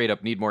just straight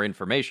up need more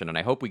information, and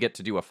I hope we get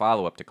to do a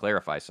follow-up to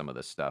clarify some of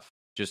this stuff,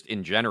 just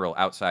in general,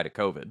 outside of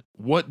COVID.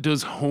 What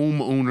does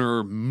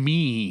homeowner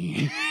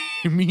mean?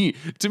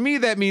 To me,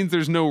 that means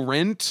there's no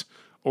rent,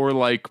 or,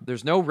 like...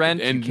 There's no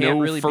rent, and you can't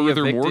really be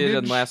evicted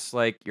unless,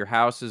 like, your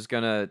house is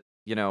gonna,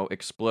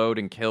 explode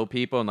and kill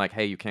people, and, like,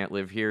 hey, you can't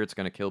live here, it's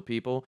gonna kill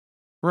people.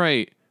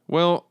 Right.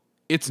 Well,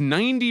 it's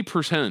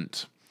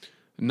 90%.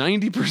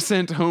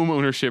 90% home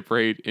ownership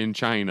rate in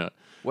China.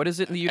 What is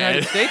it in the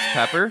United States,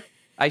 Pepper?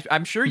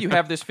 I'm sure you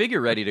have this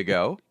figure ready to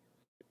go.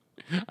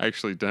 I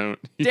actually don't.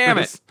 Damn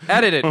it.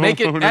 Edit it.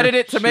 Edit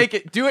it to make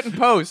it. Do it in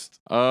post.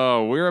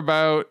 Oh, we're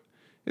about,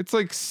 it's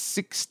like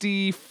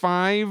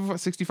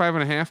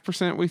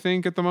 65.5%, we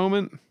think, at the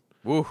moment.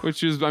 Woo.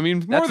 Which is, I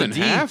mean, more than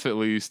half at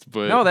least.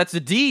 But no, that's a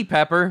D,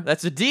 Pepper.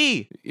 That's a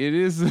D. It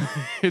is.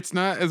 It's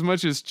not as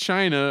much as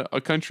China,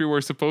 a country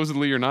where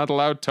supposedly you're not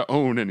allowed to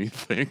own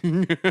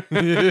anything.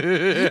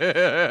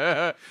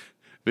 They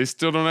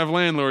still don't have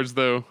landlords,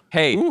 though.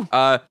 Hey,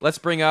 let's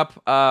bring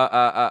up,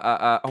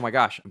 oh my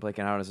gosh, I'm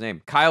blanking out on his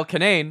name. Kyle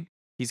Kinane.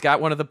 He's got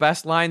one of the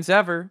best lines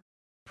ever.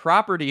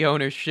 Property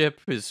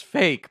ownership is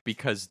fake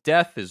because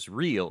death is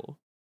real.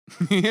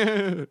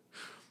 Yeah.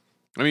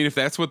 I mean, if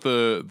that's what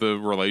the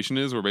relation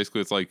is, where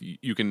basically it's like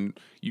you can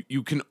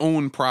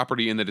own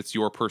property and that it's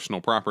your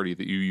personal property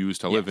that you use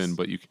to live in,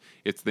 but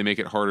they make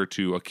it harder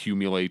to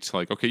accumulate.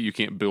 Like, okay, you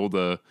can't build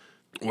real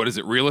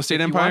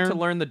estate empire? You want to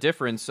learn the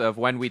difference of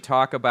when we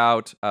talk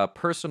about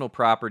personal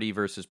property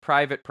versus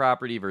private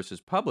property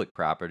versus public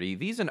property.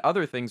 These and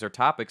other things are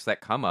topics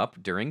that come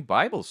up during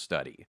Bible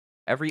study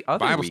every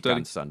other week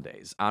on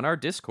Sundays on our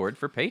Discord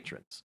for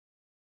patrons.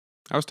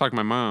 I was talking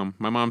to my mom.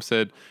 My mom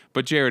said,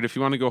 but Jared, if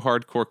you want to go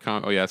hardcore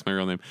oh yeah, that's my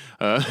real name.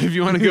 If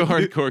you want to go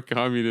hardcore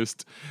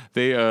communist,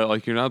 they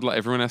you're not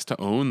everyone has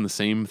to own the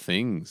same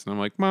things. And I'm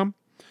like, Mom,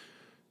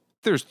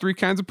 there's 3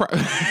 kinds of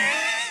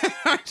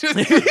And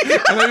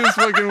I just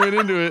fucking went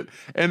into it.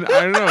 And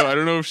I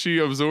don't know if she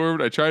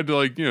absorbed. I tried to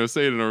like,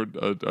 say it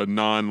in a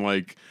non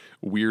like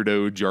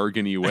weirdo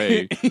jargony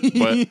way.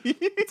 But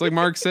it's like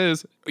Mark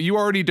says, you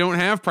already don't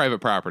have private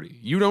property.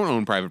 You don't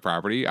own private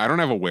property. I don't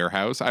have a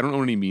warehouse. I don't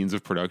own any means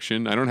of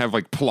production. I don't have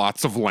like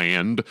plots of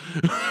land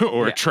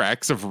or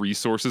tracts of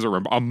resources or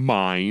a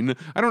mine.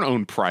 I don't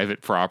own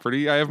private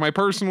property. I have my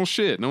personal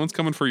shit. No one's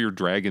coming for your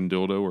dragon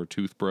dildo or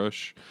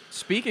toothbrush.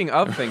 Speaking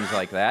of things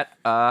like that,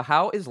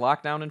 how is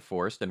lockdown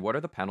enforced and what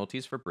are the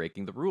penalties for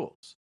breaking the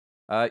rules?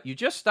 You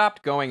just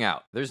stopped going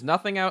out. There's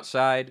nothing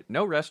outside,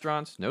 no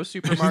restaurants, no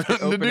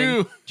supermarket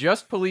opening,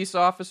 just police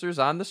officers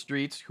on the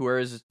streets who are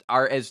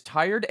as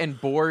tired and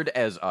bored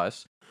as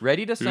us,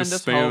 ready to send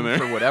us home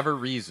for whatever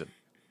reason.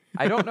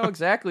 I don't know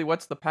exactly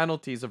what's the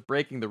penalties of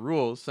breaking the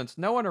rules, since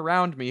no one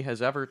around me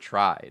has ever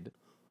tried.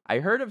 I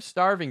heard of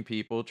starving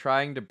people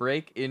trying to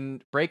break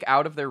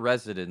out of their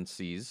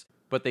residencies,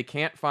 but they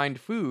can't find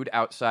food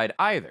outside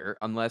either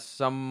unless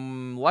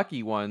some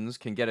lucky ones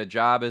can get a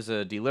job as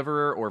a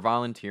deliverer or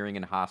volunteering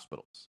in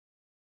hospitals.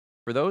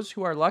 For those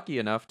who are lucky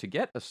enough to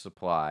get a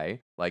supply,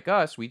 like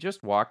us, we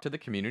just walk to the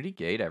community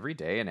gate every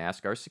day and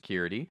ask our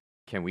security,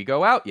 can we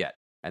go out yet?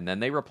 And then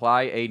they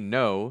reply a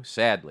no,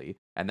 sadly,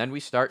 and then we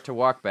start to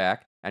walk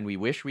back, and we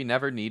wish we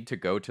never need to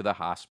go to the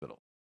hospital.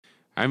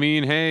 I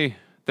mean, hey,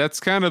 that's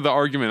kind of the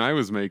argument I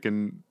was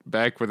making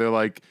back where they're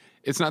like,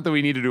 it's not that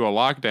we need to do a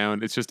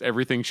lockdown. It's just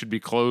everything should be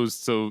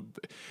closed. So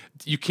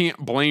you can't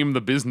blame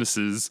the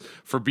businesses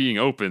for being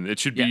open. It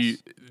should be,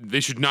 they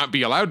should not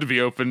be allowed to be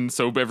open.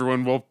 So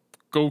everyone will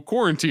go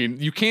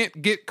quarantine. You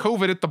can't get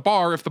COVID at the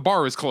bar if the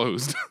bar is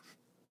closed.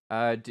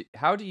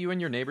 How do you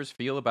and your neighbors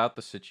feel about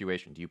the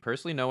situation? Do you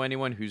personally know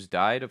anyone who's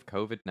died of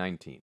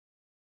COVID-19?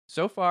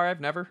 So far,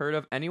 I've never heard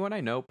of anyone I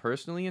know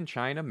personally in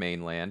China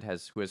mainland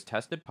who has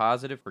tested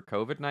positive for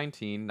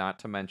COVID-19, not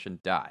to mention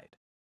died.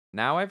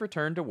 Now I've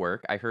returned to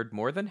work, I heard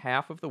more than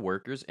half of the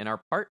workers in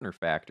our partner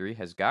factory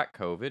has got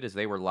COVID as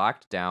they were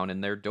locked down in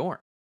their dorm.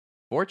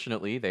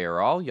 Fortunately, they are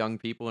all young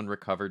people and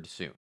recovered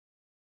soon.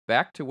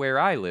 Back to where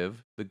I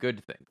live, the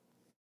good thing.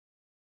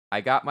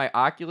 I got my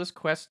Oculus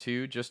Quest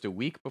 2 just a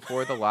week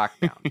before the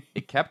lockdown.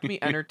 It kept me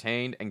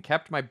entertained and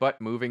kept my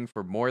butt moving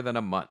for more than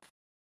a month.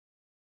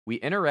 We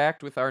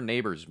interact with our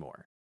neighbors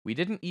more. We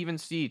didn't even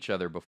see each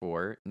other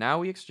before. Now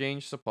we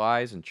exchange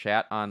supplies and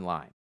chat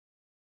online.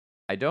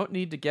 I don't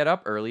need to get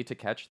up early to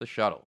catch the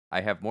shuttle.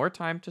 I have more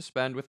time to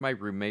spend with my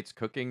roommates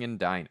cooking and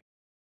dining.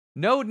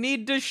 No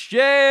need to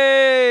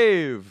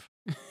shave!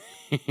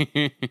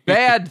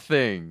 Bad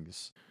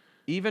things.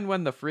 Even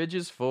when the fridge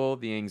is full,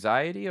 the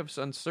anxiety of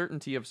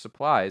uncertainty of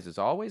supplies is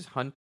always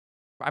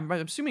I'm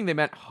assuming they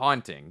meant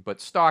haunting,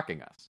 but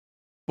stalking us.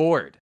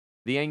 Bored.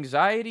 The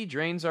anxiety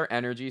drains our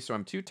energy, so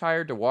I'm too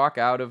tired to walk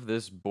out of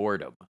this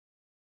boredom.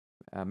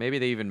 Maybe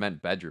they even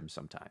meant bedroom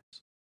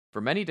sometimes. For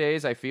many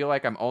days, I feel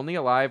like I'm only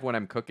alive when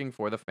I'm cooking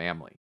for the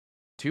family.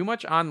 Too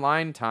much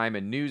online time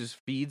and news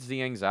feeds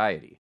the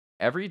anxiety.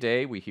 Every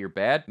day, we hear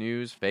bad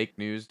news, fake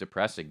news,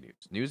 depressing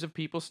news. News of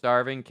people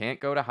starving, can't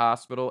go to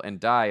hospital, and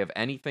die of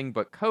anything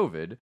but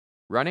COVID,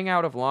 running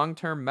out of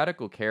long-term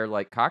medical care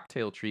like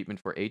cocktail treatment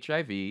for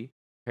HIV,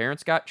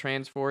 parents got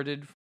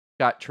transported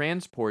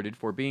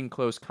for being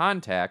close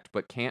contact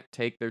but can't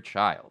take their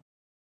child.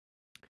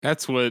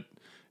 That's what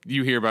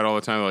you hear about all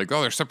the time, like,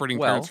 oh, they're separating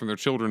parents from their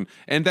children.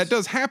 And that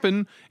does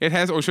happen. It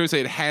has, or should I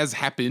say it has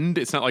happened.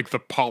 It's not like the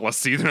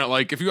policy. They're not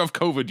like, if you have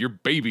COVID, your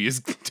baby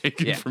is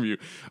taken from you.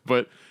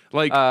 But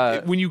like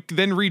when you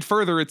then read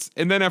further,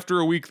 and then after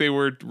a week they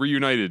were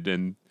reunited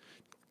and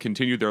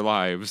continued their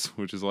lives,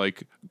 which is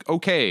like,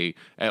 okay,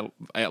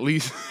 at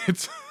least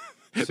it's,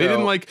 they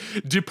didn't like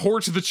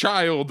deport the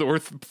child or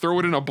throw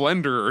it in a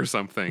blender or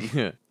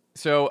something.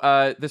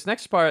 So this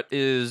next part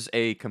is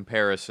a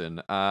comparison.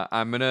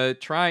 I'm going to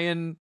try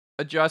and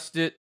adjust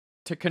it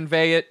to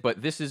convey it,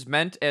 but this is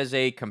meant as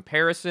a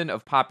comparison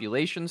of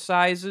population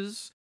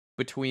sizes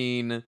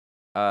between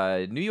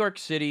New York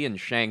City and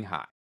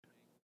Shanghai.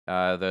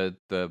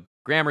 The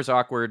grammar's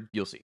awkward,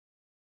 you'll see.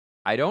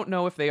 I don't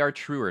know if they are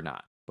true or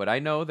not, but I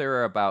know there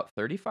are about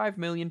 35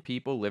 million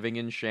people living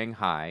in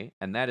Shanghai,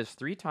 and that is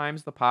 3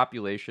 times the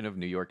population of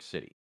New York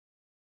City.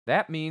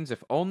 That means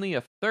if only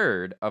a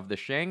third of the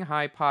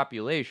Shanghai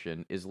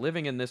population is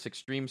living in this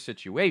extreme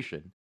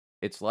situation,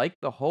 it's like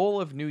the whole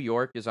of New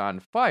York is on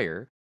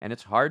fire, and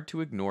it's hard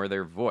to ignore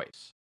their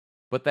voice.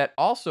 But that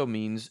also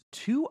means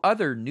 2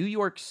 other New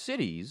York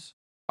cities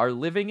are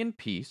living in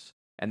peace,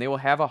 and they will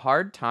have a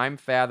hard time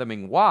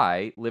fathoming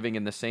why, living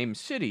in the same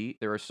city,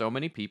 there are so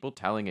many people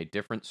telling a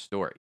different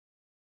story.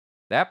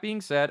 That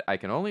being said, I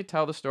can only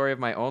tell the story of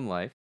my own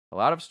life. A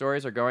lot of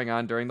stories are going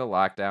on during the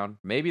lockdown.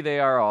 Maybe they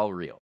are all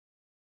real.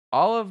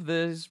 All of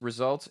this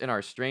results in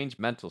our strange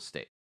mental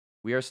state.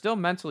 We are still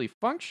mentally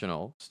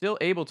functional, still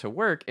able to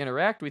work,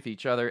 interact with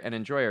each other, and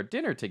enjoy our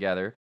dinner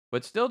together,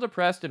 but still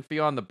depressed and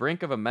feel on the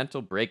brink of a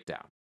mental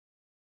breakdown.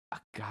 Oh,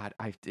 God,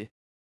 I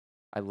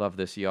love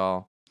this,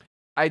 y'all.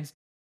 I'd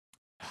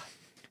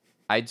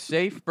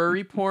say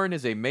furry porn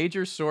is a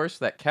major source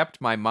that kept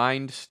my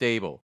mind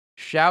stable.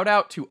 Shout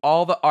out to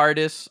all the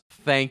artists.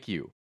 Thank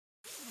you.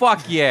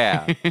 Fuck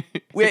yeah.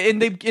 in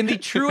the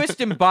truest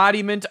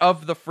embodiment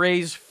of the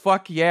phrase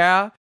fuck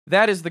yeah,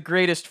 that is the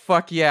greatest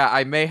fuck yeah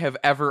I may have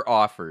ever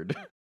offered.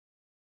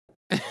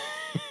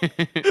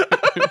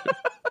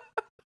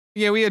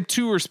 Yeah, we had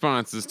 2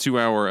 responses to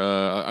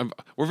our.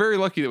 We're very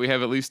lucky that we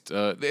have at least.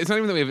 It's not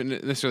even that we have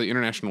necessarily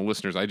international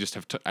listeners. I just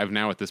have. I've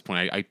now at this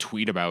point. I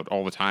tweet about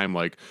all the time,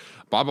 like,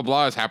 blah blah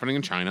blah is happening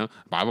in China.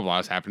 Blah blah blah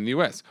is happening in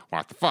the U.S.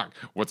 What the fuck?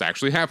 What's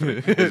actually happening?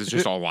 Is it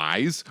just all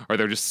lies? Are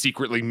there just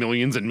secretly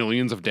millions and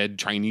millions of dead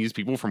Chinese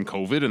people from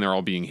COVID, and they're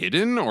all being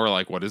hidden, or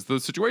like what is the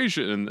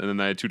situation? And then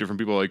I had 2 different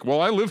people like,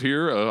 well, I live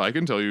here. I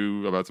can tell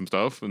you about some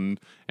stuff, and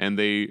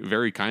they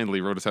very kindly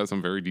wrote us out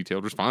some very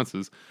detailed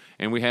responses.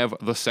 And we have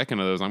the second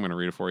of those. I'm going to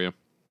read it for you.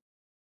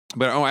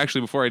 But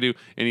actually, before I do,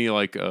 any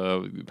like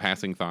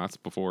passing thoughts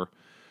before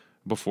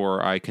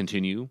I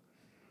continue?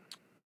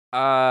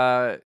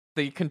 The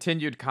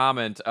continued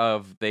comment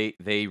of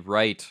they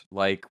write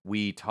like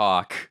we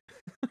talk.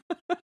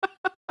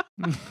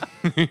 Well,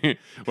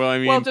 I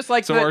mean, just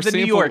like so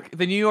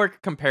the New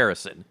York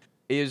comparison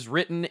is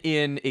written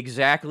in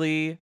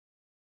exactly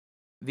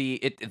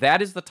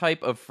that is the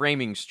type of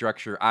framing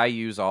structure I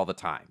use all the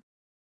time,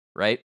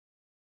 right?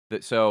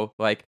 So,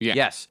 like,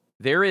 yes,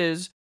 there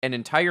is an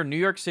entire New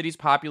York City's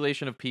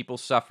population of people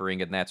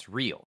suffering, and that's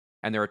real.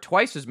 And there are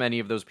twice as many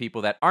of those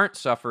people that aren't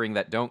suffering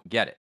that don't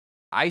get it.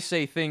 I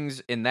say things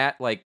in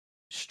that, like,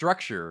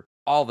 structure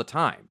all the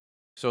time,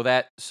 so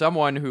that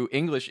someone who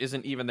English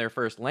isn't even their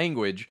first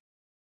language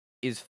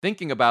is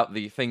thinking about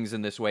the things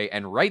in this way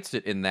and writes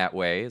it in that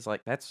way. It's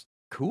like, that's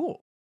cool.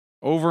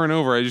 Over and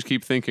over, I just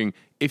keep thinking,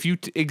 if you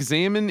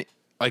examine...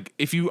 Like,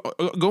 if you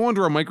go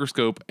under a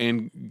microscope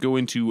and go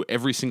into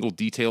every single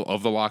detail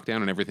of the lockdown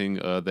and everything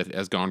that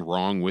has gone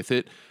wrong with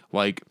it,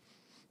 like,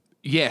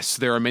 yes,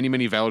 there are many,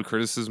 many valid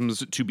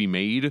criticisms to be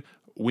made.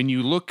 When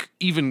you look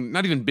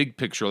not even big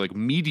picture, like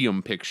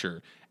medium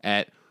picture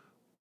at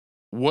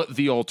what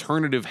the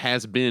alternative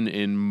has been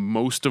in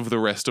most of the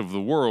rest of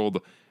the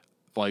world,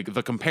 like,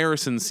 the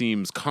comparison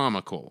seems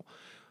comical.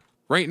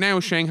 Right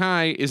now,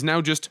 Shanghai is now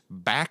just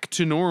back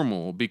to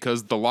normal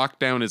because the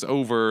lockdown is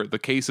over, the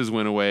cases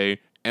went away,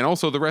 and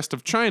also the rest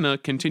of China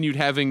continued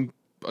having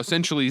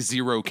essentially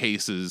 0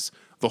 cases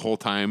the whole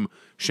time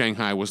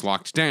Shanghai was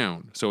locked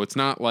down. So it's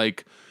not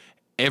like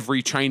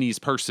every Chinese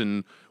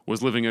person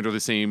was living under the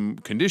same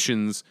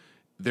conditions.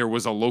 There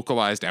was a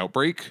localized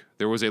outbreak.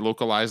 There was a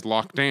localized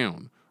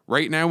lockdown.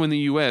 Right now in the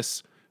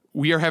U.S.,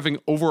 we are having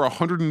over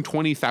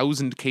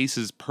 120,000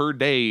 cases per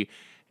day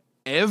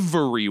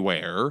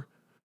everywhere,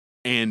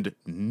 and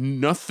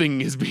nothing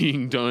is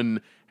being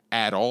done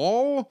at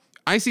all.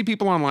 I see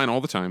people online all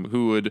the time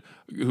who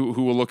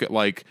will look at,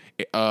 like,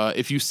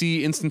 if you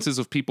see instances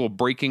of people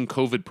breaking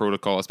COVID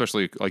protocol,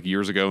 especially like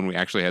years ago when we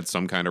actually had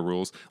some kind of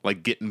rules,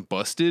 like getting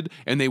busted,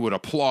 and they would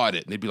applaud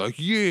it and they'd be like,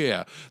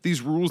 yeah,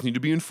 these rules need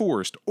to be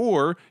enforced.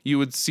 Or you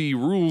would see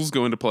rules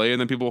go into play and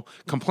then people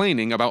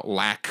complaining about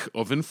lack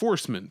of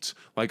enforcement.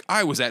 Like,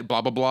 I was at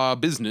blah, blah, blah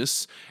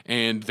business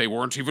and they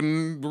weren't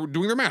even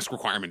doing their mask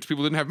requirements.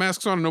 People didn't have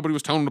masks on and nobody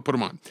was telling them to put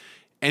them on.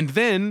 And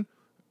then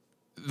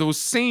those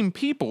same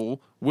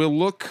people will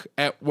look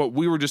at what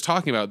we were just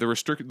talking about, the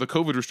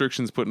COVID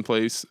restrictions put in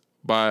place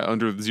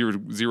under the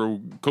zero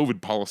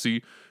COVID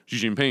policy,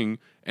 Xi Jinping,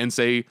 and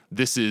say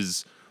this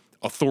is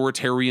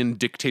authoritarian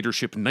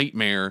dictatorship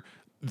nightmare.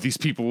 These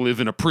people live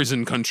in a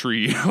prison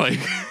country, like,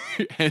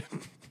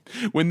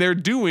 when they're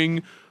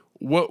doing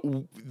what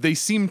they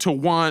seem to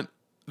want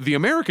the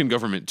American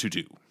government to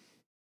do,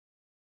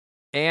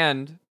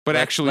 but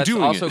actually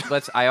doing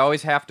it. I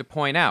always have to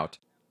point out,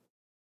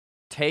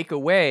 take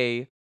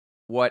away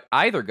what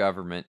either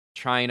government,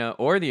 China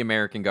or the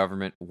American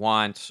government,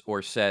 wants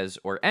or says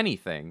or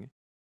anything,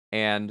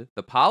 and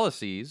the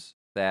policies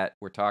that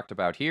were talked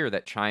about here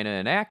that China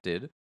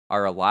enacted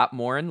are a lot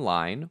more in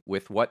line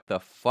with what the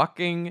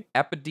fucking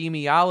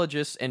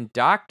epidemiologists and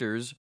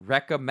doctors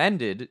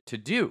recommended to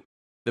do.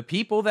 The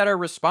people that are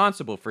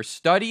responsible for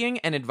studying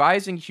and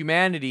advising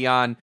humanity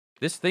on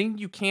this thing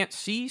you can't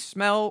see,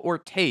 smell, or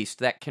taste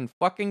that can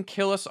fucking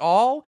kill us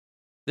all,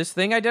 this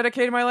thing I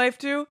dedicated my life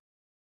to,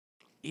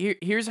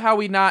 here's how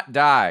we not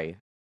die.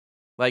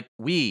 Like,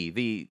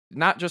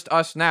 not just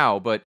us now,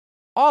 but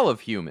all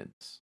of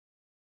humans.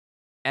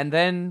 And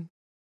then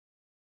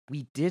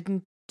we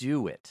didn't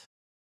do it.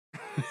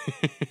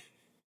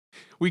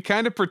 We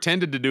kind of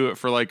pretended to do it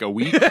for like a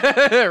week.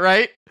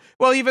 Right?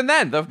 Well, even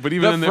then, the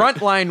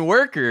frontline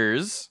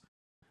workers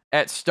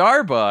at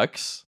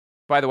Starbucks,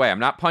 by the way, I'm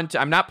not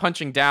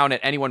punching down at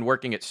anyone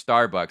working at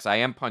Starbucks. I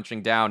am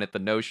punching down at the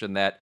notion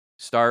that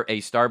a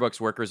Starbucks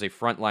worker is a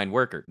frontline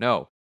worker.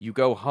 No. You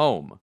go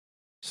home.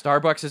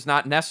 Starbucks is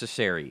not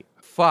necessary.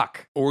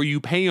 Fuck. Or you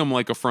pay them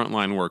like a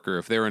frontline worker.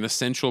 If they're an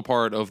essential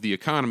part of the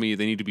economy,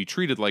 they need to be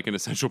treated like an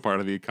essential part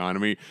of the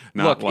economy.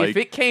 If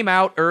it came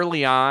out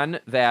early on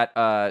that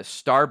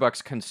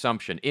Starbucks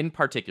consumption, in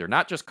particular,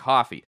 not just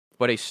coffee,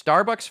 but a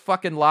Starbucks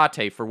fucking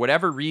latte, for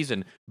whatever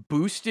reason,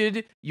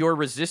 boosted your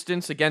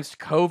resistance against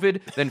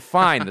COVID, then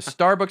fine. The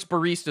Starbucks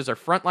baristas are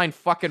frontline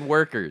fucking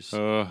workers.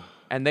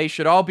 And they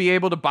should all be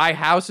able to buy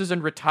houses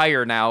and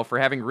retire now for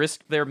having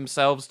risked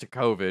themselves to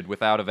COVID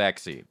without a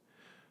vaccine.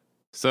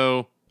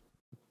 So,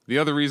 the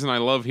other reason I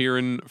love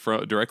hearing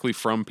directly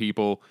from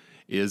people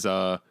is,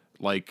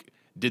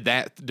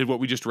 did what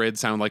we just read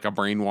sound like a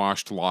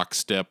brainwashed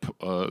lockstep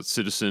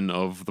citizen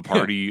of the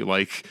party?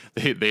 Like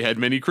they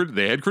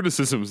had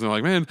criticisms, and they're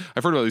like, man,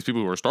 I've heard about these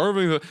people who are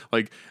starving.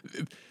 Like,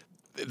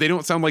 they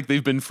don't sound like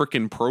they've been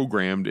frickin'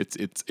 programmed.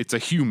 It's a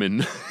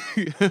human.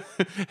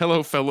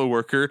 Hello, fellow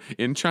worker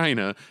in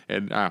China.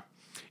 And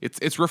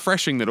it's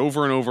refreshing that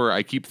over and over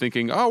I keep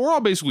thinking, oh, we're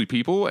all basically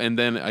people, and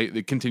then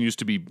it continues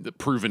to be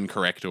proven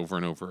correct over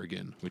and over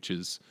again, which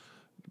is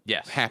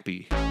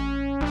happy.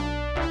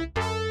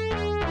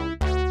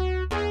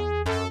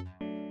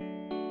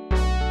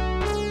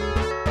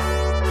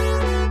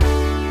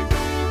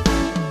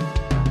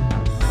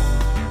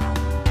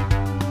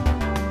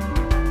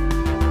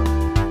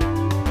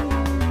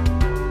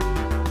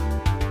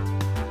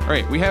 All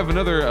right, we have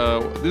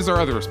another, this is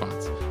our other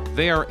response.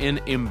 They are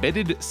an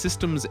embedded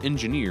systems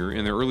engineer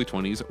in their early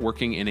 20s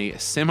working in a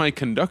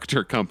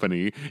semiconductor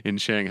company in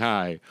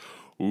Shanghai.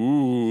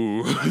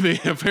 Ooh, they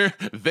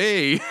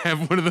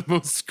have one of the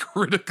most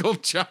critical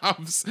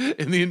jobs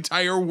in the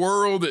entire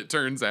world, it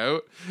turns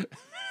out.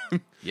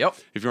 Yep.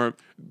 If you aren't,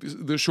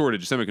 the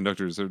shortage,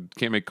 semiconductors,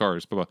 can't make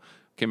cars, blah, blah,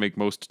 can't make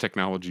most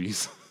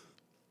technologies.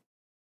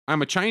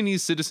 I'm a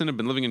Chinese citizen. I've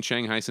been living in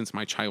Shanghai since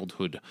my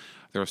childhood.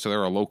 They're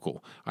a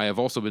local. I have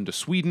also been to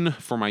Sweden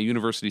for my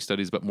university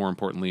studies, but more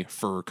importantly,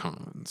 fur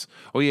cons.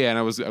 Oh yeah, and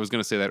I was going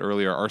to say that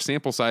earlier. Our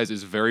sample size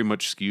is very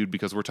much skewed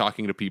because we're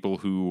talking to people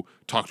who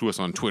talk to us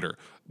on Twitter.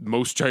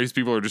 Most Chinese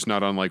people are just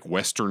not on like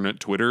Western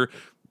Twitter.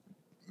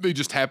 They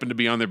just happen to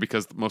be on there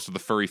because most of the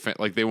furry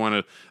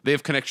they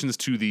have connections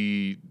to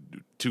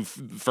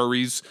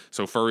furries.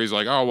 So furries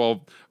like, oh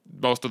well,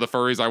 most of the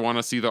furries I want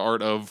to see the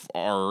art of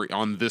are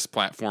on this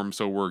platform,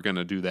 so we're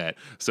gonna do that.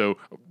 So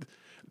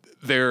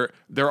they're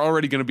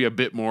already going to be a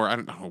bit more, I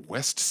don't know,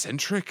 West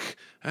centric.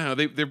 I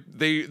don't know.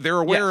 They're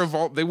aware of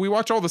all. We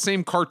watch all the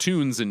same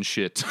cartoons and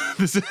shit.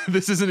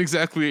 This isn't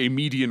exactly a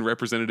median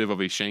representative of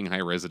a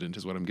Shanghai resident,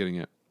 is what I'm getting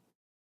at.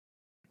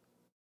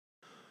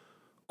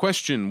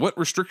 Question: what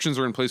restrictions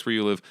are in place where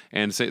you live?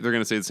 And they're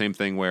going to say the same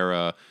thing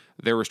where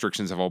their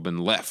restrictions have all been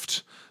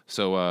left.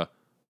 So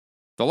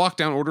the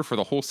lockdown order for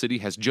the whole city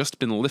has just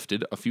been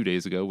lifted a few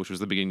days ago, which was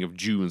the beginning of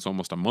June, so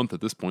almost a month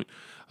at this point.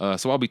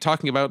 So I'll be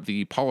talking about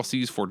the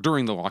policies for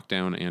during the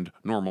lockdown and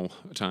normal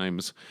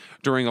times.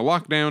 During a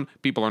lockdown,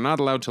 people are not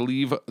allowed to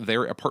leave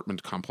their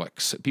apartment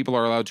complex. People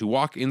are allowed to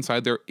walk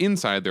inside their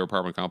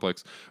apartment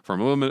complex for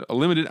a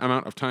limited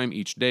amount of time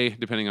each day,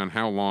 depending on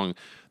how long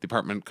the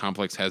apartment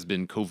complex has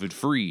been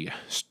COVID-free.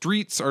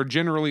 Streets are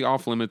generally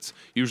off limits.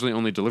 Usually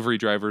only delivery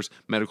drivers,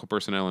 medical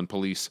personnel, and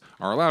police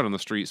are allowed on the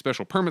street.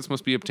 Special permits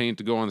must be obtained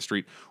to go on the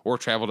street or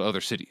travel to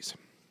other cities.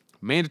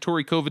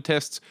 Mandatory COVID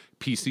tests,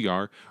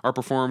 PCR, are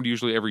performed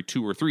usually every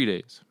 2 or 3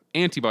 days.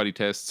 Antibody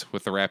tests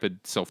with the rapid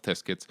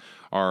self-test kits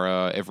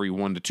are every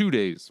 1 to 2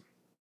 days.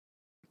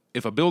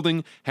 If a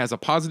building has a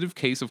positive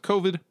case of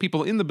COVID,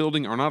 people in the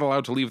building are not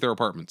allowed to leave their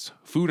apartments.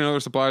 Food and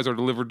other supplies are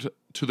delivered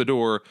to the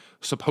door,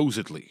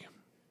 supposedly.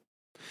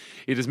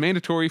 It is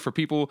mandatory for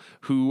people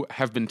who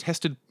have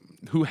tested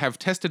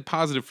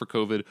positive for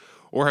COVID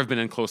or have been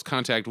in close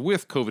contact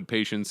with COVID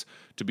patients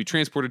to be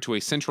transported to a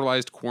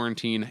centralized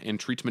quarantine and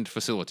treatment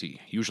facility,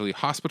 usually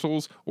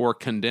hospitals or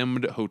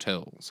condemned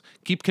hotels.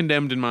 Keep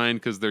condemned in mind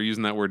because they're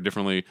using that word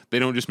differently. They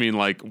don't just mean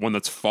like one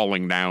that's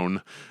falling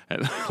down,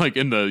 like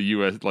in the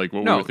U.S., like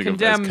what we would think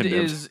of as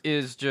condemned.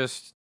 is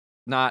just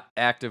not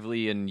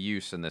actively in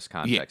use in this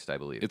context, I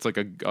believe. It's like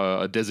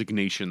a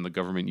designation the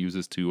government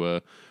uses to...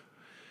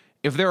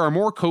 If there are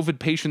more COVID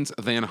patients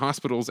than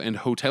hospitals and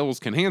hotels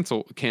can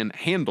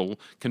handle,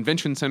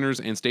 convention centers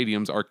and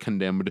stadiums are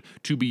condemned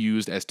to be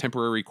used as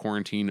temporary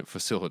quarantine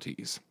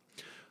facilities.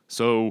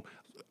 So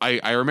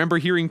I remember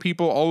hearing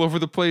people all over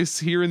the place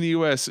here in the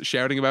U.S.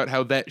 shouting about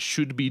how that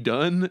should be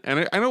done.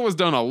 And I know it was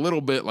done a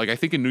little bit, like I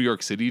think in New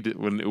York City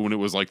when it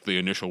was like the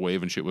initial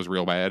wave and shit was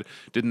real bad.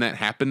 Didn't that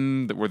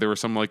happen where there were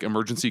some like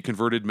emergency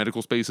converted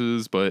medical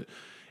spaces? But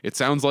it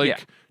sounds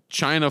like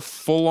China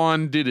full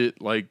on did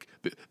it. Like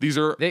these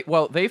are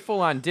they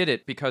full on did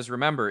it because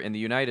remember in the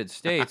United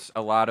States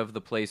a lot of the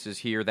places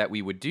here that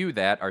we would do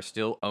that are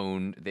still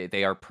owned.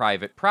 They are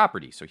private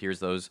property. So here's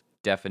those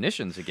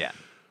definitions again.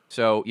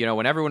 So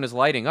when everyone is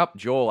lighting up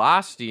Joel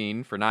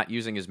Osteen for not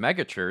using his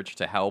megachurch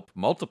to help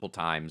multiple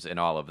times in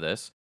all of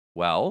this,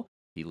 well,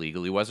 he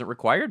legally wasn't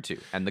required to,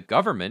 and the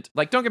government,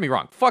 like, don't get me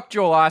wrong, fuck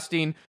Joel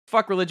Osteen,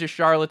 fuck religious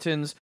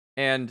charlatans,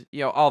 and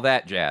all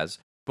that jazz.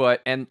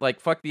 And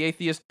fuck the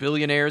atheist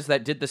billionaires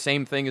that did the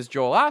same thing as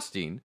Joel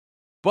Osteen.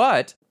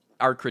 But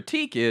our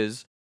critique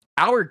is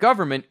our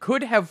government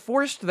could have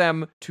forced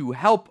them to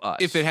help us.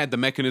 If it had the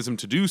mechanism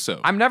to do so.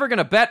 I'm never going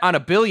to bet on a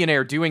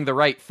billionaire doing the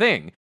right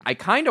thing. I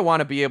kind of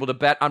want to be able to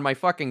bet on my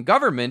fucking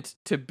government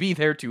to be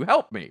there to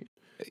help me.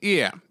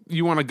 Yeah,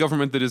 you want a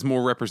government that is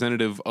more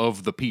representative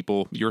of the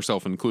people,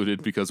 yourself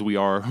included, because we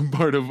are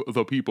part of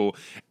the people.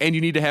 And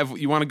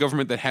you want a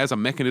government that has a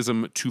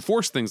mechanism to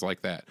force things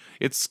like that.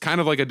 It's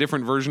kind of like a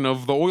different version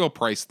of the oil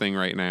price thing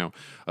right now.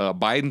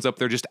 Biden's up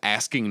there just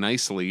asking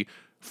nicely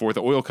for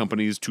the oil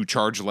companies to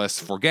charge less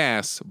for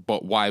gas,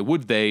 but why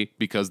would they?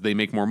 Because they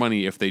make more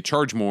money if they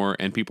charge more,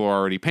 and people are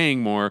already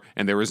paying more,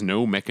 and there is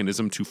no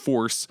mechanism to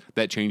force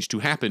that change to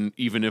happen,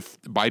 even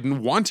if Biden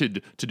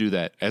wanted to do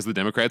that, as the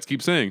Democrats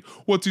keep saying.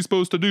 What's he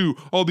supposed to do?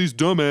 All these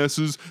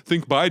dumbasses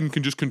think Biden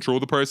can just control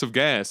the price of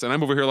gas, and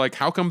I'm over here like,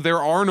 how come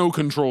there are no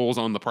controls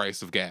on the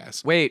price of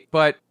gas? Wait,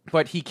 but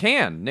he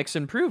can.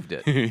 Nixon proved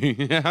it.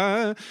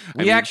 Yeah.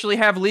 We actually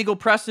have legal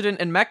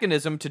precedent and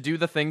mechanism to do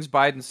the things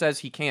Biden says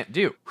he can't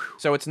do.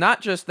 So it's not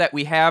just that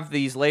we have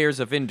these layers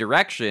of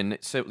indirection,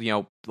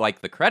 so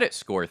like the credit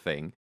score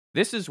thing.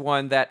 This is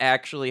one that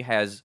actually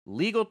has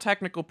legal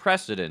technical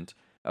precedent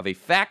of a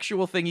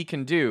factual thing he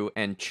can do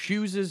and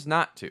chooses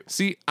not to.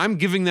 See, I'm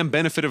giving them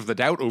benefit of the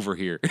doubt over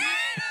here.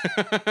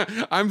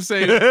 I'm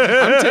taking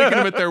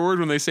them at their word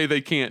when they say they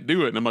can't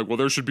do it. And I'm like, well,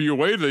 there should be a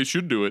way they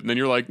should do it. And then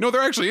you're like, no,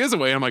 there actually is a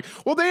way. And I'm like,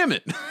 well, damn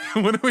it.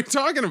 What are we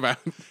talking about?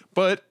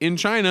 But in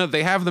China,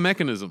 they have the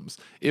mechanisms.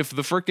 If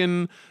the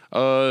frickin',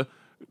 I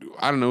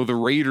don't know, the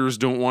Raiders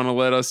don't want to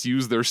let us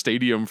use their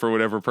stadium for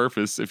whatever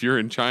purpose, if you're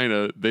in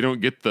China, they don't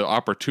get the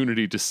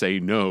opportunity to say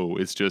no.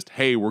 It's just,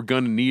 hey, we're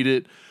going to need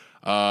it.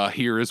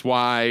 Here is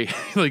why.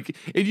 And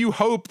you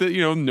hope that,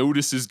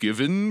 notice is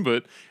given,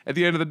 but at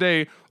the end of the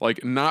day,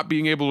 not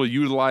being able to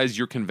utilize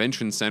your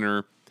convention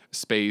center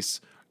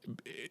space,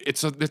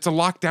 it's a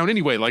lockdown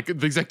anyway.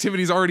 These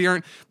activities already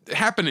aren't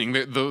happening.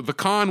 The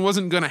con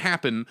wasn't going to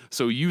happen,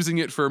 so using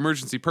it for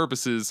emergency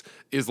purposes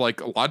is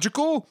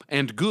logical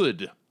and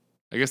good.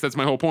 I guess that's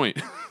my whole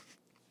point.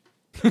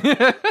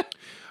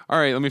 All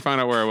right, let me find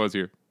out where I was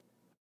here.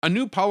 A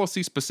new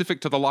policy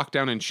specific to the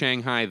lockdown in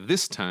Shanghai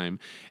this time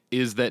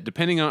is that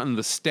depending on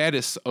the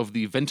status of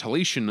the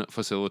ventilation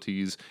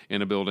facilities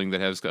in a building that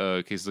has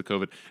cases of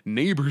COVID,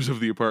 neighbors of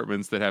the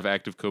apartments that have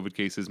active COVID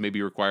cases may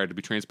be required to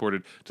be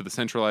transported to the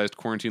centralized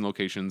quarantine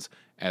locations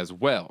as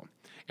well.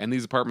 And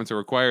these apartments are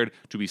required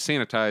to be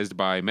sanitized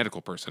by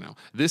medical personnel.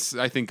 This,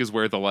 I think, is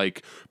where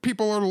the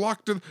people are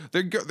locked in,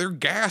 they're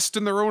gassed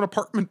in their own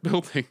apartment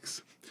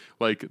buildings.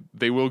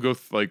 They will go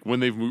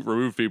when they've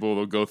removed people,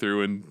 they'll go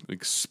through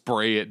and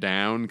spray it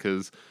down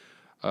because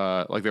they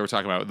were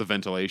talking about the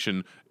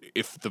ventilation.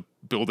 If the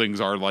buildings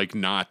are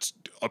not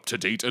up to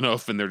date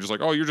enough, and they're just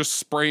like, oh, you're just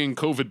spraying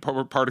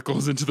COVID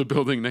particles into the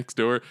building next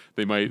door,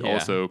 they might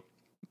also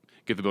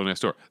get the building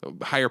next door.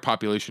 Higher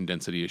population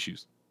density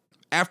issues.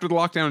 After the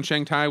lockdown in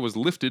Shanghai was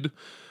lifted,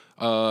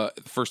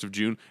 1st of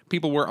June,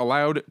 people were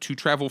allowed to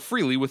travel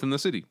freely within the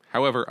city.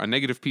 However, a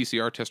negative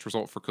PCR test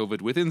result for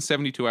COVID within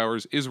 72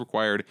 hours is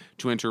required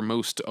to enter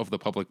most of the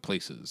public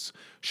places,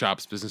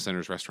 shops, business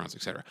centers, restaurants,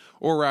 etc.,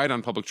 or ride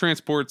on public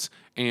transports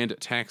and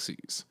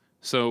taxis.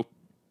 So,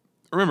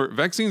 remember,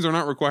 vaccines are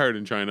not required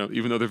in China,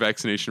 even though their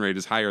vaccination rate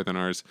is higher than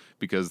ours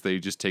because they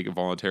just take it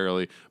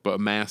voluntarily, but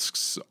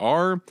masks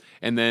are,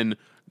 and then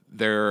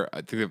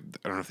I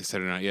don't know if they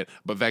said it or not yet,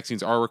 but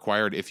vaccines are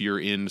required if you're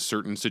in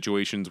certain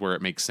situations where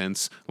it makes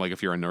sense, like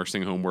if you're a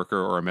nursing home worker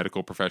or a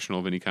medical professional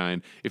of any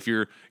kind. If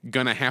you're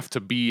going to have to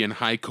be in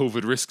high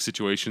COVID risk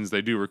situations,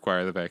 they do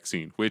require the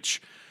vaccine,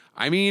 which,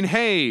 I mean,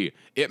 hey,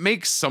 it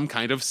makes some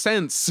kind of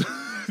sense.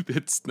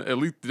 It's at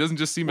least it doesn't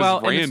just seem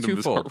as random.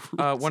 It's twofold.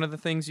 One of the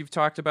things you've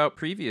talked about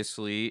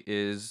previously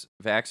is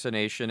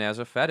vaccination as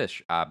a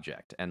fetish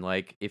object, and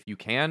if you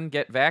can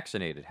get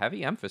vaccinated,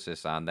 heavy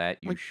emphasis on that.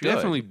 You should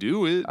definitely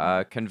do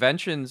it.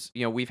 Conventions,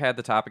 we've had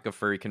the topic of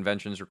furry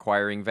conventions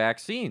requiring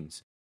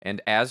vaccines,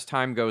 and as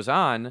time goes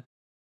on,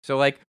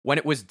 so when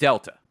it was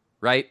Delta,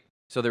 right?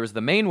 So there was the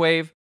main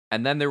wave,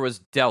 and then there was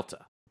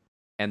Delta,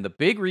 and the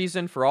big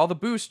reason for all the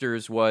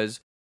boosters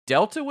was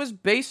Delta was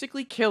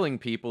basically killing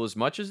people as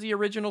much as the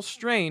original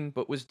strain,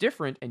 but was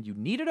different, and you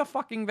needed a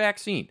fucking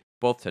vaccine,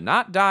 both to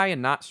not die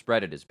and not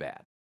spread it as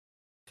bad.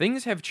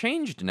 Things have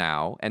changed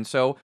now, and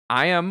so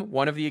I am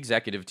one of the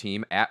executive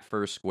team at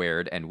First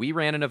Squared, and we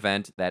ran an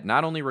event that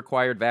not only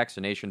required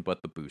vaccination,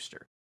 but the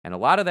booster. And a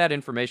lot of that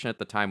information at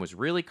the time was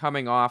really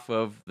coming off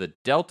of the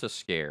Delta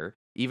scare,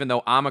 even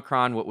though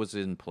Omicron was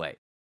in play.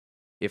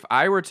 If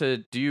I were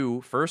to do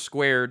First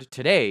Squared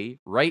today,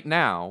 right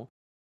now,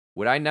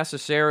 would I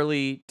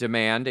necessarily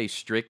demand a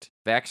strict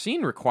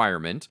vaccine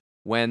requirement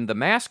when the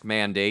mask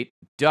mandate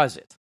does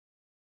it?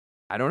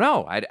 I don't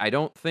know. I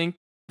don't think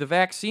the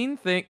vaccine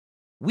thing...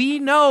 We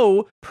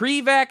know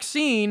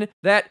pre-vaccine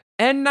that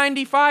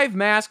N95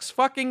 masks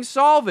fucking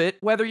solve it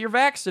whether you're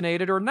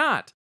vaccinated or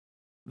not.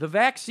 The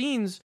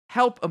vaccines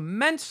help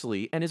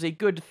immensely and is a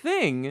good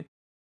thing,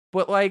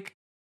 but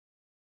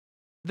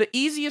the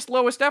easiest,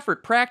 lowest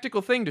effort,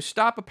 practical thing to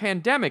stop a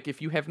pandemic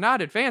if you have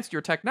not advanced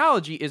your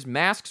technology is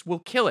masks will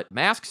kill it.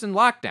 Masks and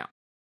lockdown.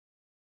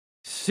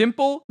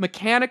 Simple,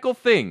 mechanical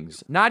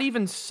things. Not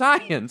even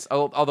science,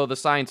 although the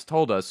science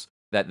told us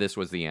that this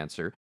was the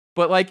answer.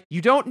 But, like,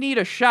 you don't need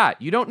a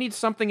shot. You don't need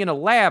something in a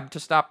lab to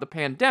stop the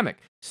pandemic.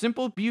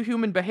 Simple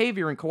human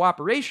behavior and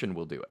cooperation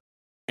will do it.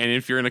 And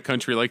if you're in a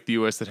country like the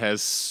US that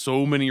has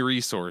so many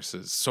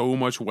resources, so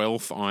much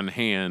wealth on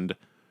hand,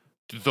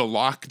 the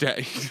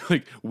lockdown,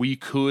 like, we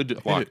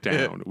could lock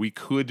down. We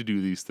could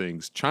do these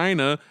things.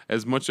 China,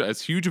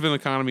 as huge of an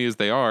economy as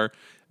they are,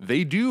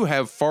 they do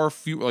have far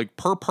fewer, like,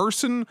 per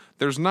person,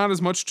 there's not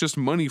as much just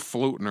money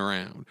floating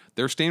around.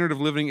 Their standard of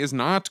living is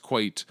not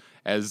quite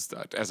as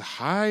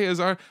high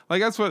as our,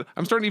 like, that's what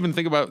I'm starting to even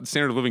think about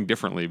standard of living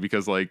differently,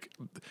 because, like,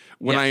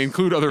 when I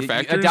include other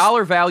factors, a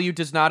dollar value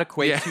does not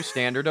equate to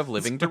standard of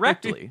living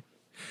directly.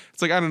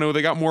 It's like, I don't know,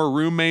 they got more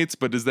roommates,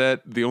 but is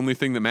that the only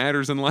thing that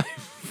matters in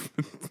life?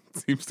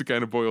 Seems to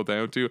kind of boil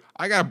down to,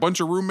 I got a bunch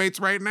of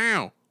roommates right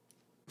now.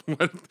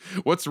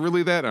 What's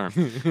really that arm?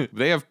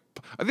 They have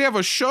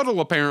a shuttle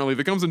apparently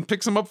that comes and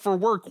picks them up for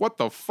work. What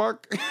the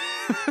fuck?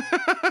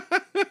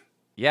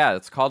 Yeah,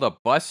 it's called a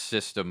bus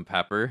system,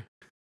 Pepper.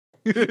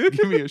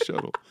 Give me a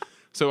shuttle.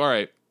 So, all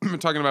right,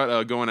 talking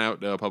about going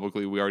out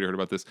publicly, we already heard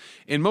about this.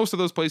 In most of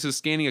those places,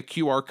 scanning a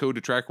QR code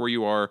to track where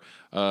you are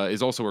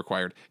is also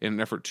required in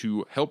an effort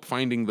to help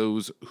finding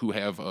those who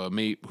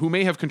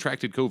may have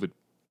contracted COVID.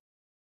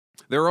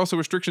 There are also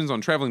restrictions on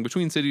traveling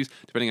between cities,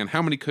 depending on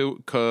how many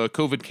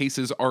COVID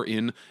cases are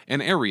in an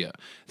area.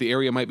 The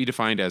area might be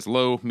defined as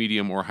low,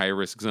 medium, or high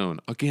risk zone.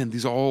 Again,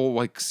 these all,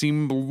 like,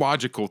 seem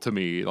logical to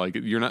me. Like,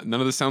 none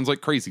of this sounds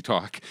like crazy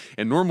talk.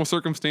 In normal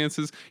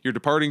circumstances, you're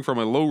departing from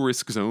a low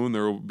risk zone.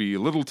 There will be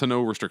little to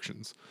no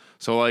restrictions.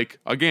 So, like,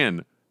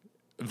 again,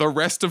 the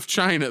rest of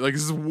China, like,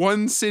 this is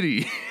one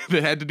city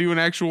that had to do an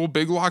actual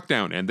big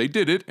lockdown, and they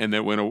did it. And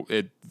then when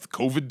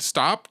COVID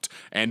stopped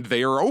and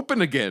they are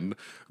open again,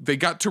 they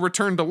got to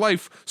return to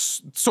life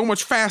so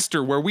much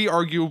faster, where we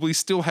arguably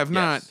still have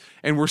not,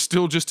 and we're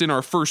still just in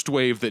our first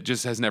wave that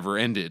just has never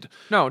ended.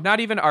 No, not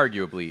even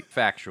arguably,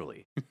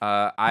 factually.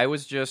 I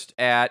was just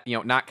at,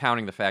 not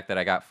counting the fact that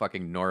I got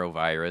fucking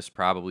norovirus,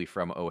 probably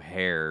from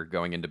O'Hare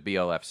going into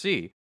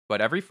BLFC. But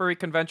every furry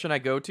convention I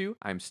go to,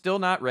 I'm still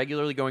not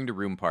regularly going to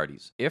room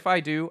parties. If I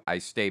do, I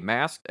stay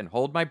masked and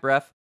hold my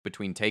breath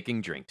during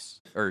taking drinks.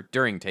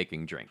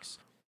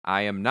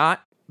 I am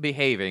not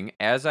behaving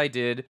as I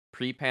did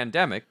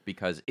pre-pandemic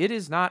because it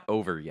is not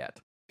over yet.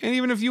 And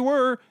even if you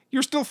were,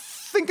 you're still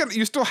thinking,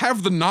 you still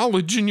have the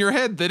knowledge in your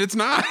head that it's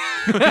not.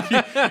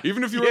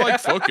 Even if you were like,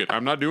 fuck it,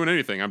 I'm not doing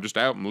anything. I'm just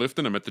out, I'm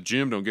lifting, I'm at the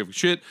gym, don't give a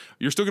shit.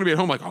 You're still going to be at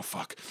home like, oh,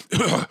 fuck.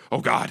 Oh,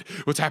 God,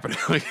 what's happening?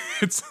 Like,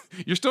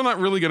 you're still not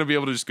really going to be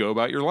able to just go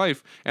about your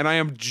life. And I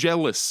am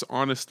jealous,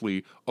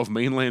 honestly, of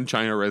mainland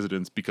China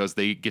residents because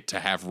they get to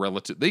have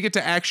they get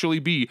to actually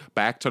be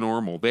back to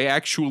normal. They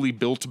actually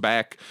built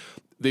back.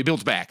 I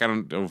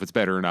don't know if it's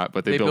better or not,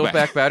 but they built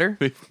back better.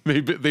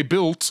 They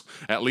built,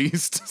 at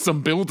least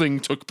some building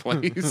took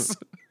place.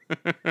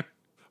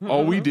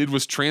 All we did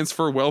was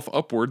transfer wealth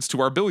upwards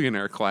to our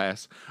billionaire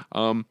class.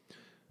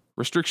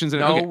 Restrictions.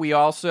 We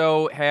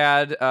also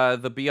had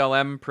the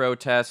BLM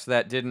protests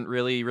that didn't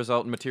really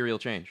result in material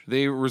change.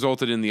 They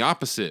resulted in the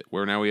opposite,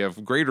 where now we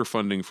have greater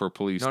funding for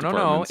police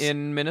departments. No.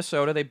 In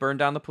Minnesota, they burned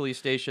down the police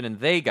station, and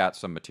they got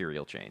some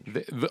material change.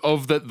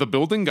 The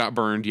building got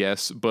burned,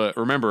 yes, but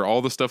remember,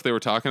 all the stuff they were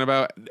talking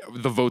about,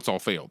 the votes all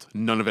failed.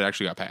 None of it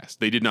actually got passed.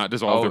 They did not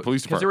dissolve their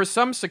police department. Because there were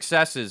some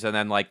successes, and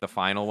then, like, the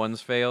final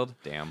ones failed.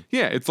 Damn.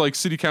 Yeah, it's like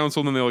city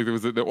council, and then we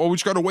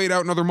just got to wait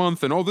out another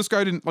month, and this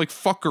guy didn't, like,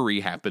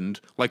 fuckery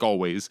happened, like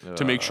always,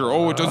 to make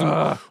sure, it doesn't,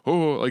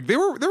 like, they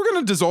were going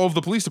to dissolve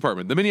the police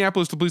department. The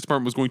Minneapolis police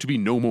department was going to be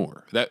no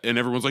more. And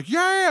everyone's like,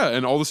 yeah,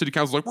 and all the city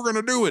council's like, we're going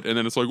to do it. And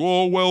then it's like,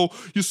 oh, well,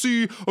 you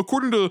see,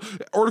 according to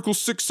Article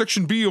 6,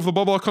 Section B of the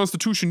blah, blah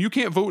Constitution, you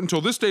can't vote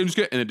until this day, and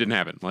it didn't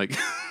happen. Like,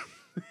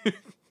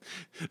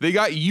 they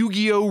got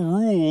Yu-Gi-Oh!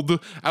 Ruled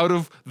out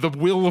of the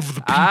will of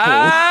the people.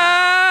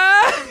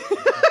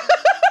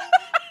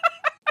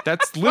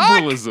 That's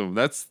liberalism.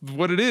 That's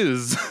what it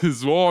is. You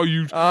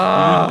didn't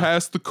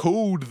pass the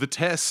code, the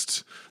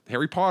test.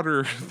 Harry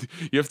Potter,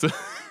 you have to...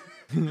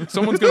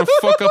 Someone's going to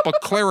fuck up a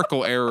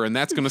clerical error, and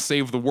that's going to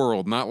save the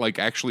world, not like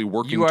actually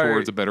working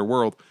towards a better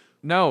world.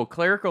 No,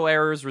 clerical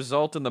errors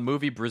result in the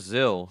movie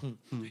Brazil.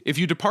 If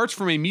you depart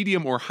from a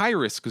medium or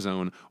high-risk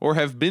zone or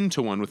have been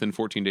to one within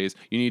 14 days,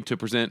 you need to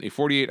present a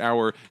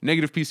 48-hour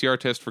negative PCR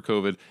test for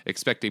COVID,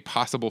 expect a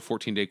possible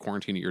 14-day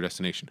quarantine at your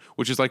destination,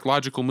 which is like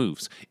logical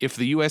moves. If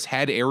the U.S.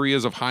 had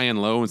areas of high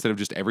and low instead of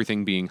just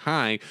everything being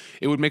high,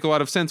 it would make a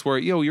lot of sense where,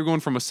 you're going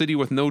from a city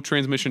with no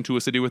transmission to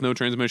a city with no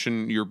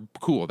transmission, you're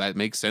cool. That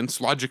makes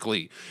sense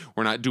logically.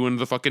 We're not doing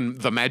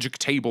the magic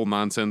table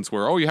nonsense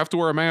where, you have to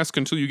wear a mask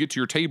until you get to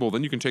your table,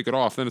 then you can take it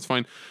off, then it's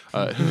fine.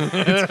 You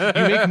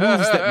make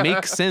moves that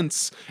make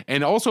sense,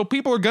 and also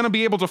people are gonna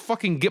be able to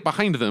fucking get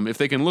behind them if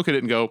they can look at it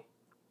and go,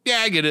 yeah,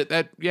 I get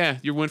it.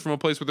 You went from a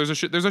place where there's a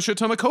shit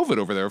ton of COVID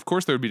over there. Of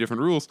course there would be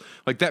different rules.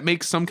 Like, that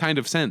makes some kind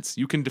of sense.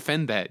 You can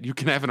defend that. You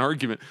can have an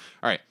argument.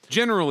 All right.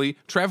 Generally,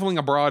 traveling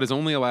abroad is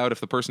only allowed if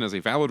the person has a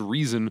valid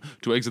reason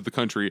to exit the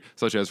country,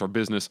 such as for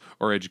business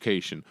or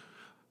education.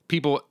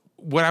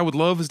 What I would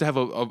love is to have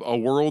a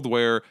world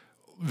where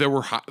there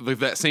were like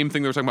that same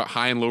thing they were talking about,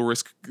 high and low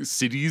risk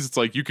cities. It's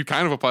like you could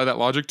kind of apply that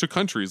logic to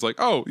countries. Like,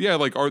 oh yeah,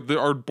 like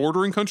our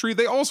bordering country,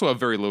 they also have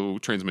very low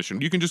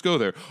transmission. You can just go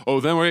there. Oh,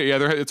 then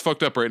it's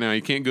fucked up right now.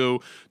 You can't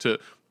go to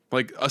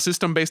like a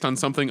system based on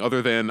something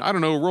other than, I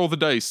don't know, roll the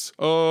dice.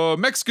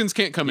 Mexicans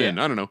can't come in.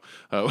 I don't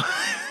know.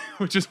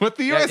 Which is what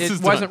the U.S. has done.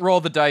 It wasn't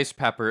roll the dice,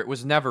 Pepper. It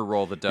was never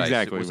roll the dice.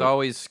 Exactly. It was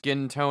always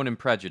skin tone and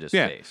prejudice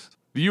based.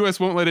 The U.S.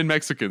 won't let in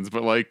Mexicans,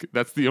 but like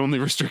that's the only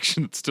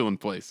restriction that's still in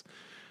place.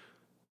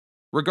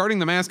 Regarding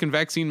the mask and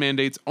vaccine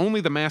mandates,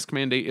 only the mask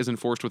mandate is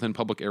enforced within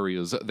public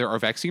areas. There are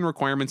vaccine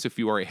requirements if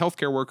you are a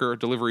healthcare worker,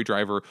 delivery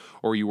driver,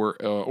 or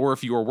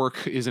if your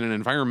work is in an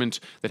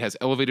environment that has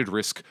elevated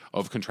risk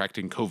of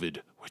contracting COVID,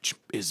 which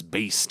is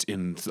based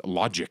in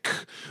logic.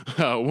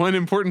 One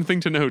important thing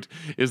to note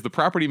is the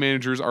property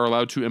managers are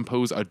allowed to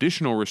impose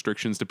additional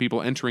restrictions to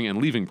people entering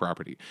and leaving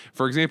property.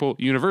 For example,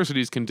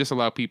 universities can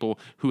disallow people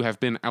who have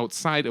been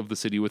outside of the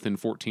city within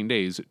 14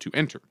 days to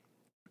enter.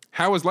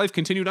 How has life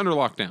continued under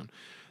lockdown?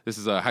 This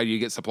is a how do you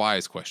get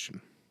supplies question.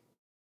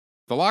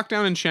 The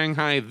lockdown in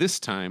Shanghai this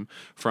time,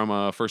 from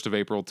 1st of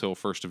April till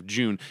 1st of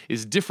June,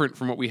 is different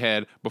from what we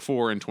had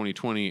before in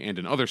 2020 and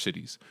in other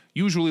cities.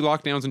 Usually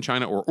lockdowns in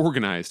China are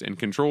organized and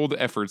controlled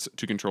efforts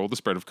to control the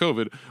spread of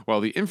COVID,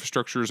 while the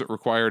infrastructures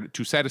required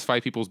to satisfy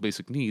people's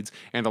basic needs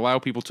and allow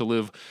people to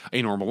live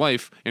a normal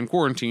life and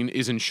quarantine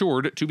is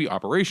ensured to be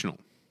operational.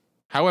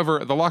 However,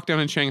 the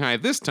lockdown in Shanghai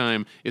this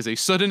time is a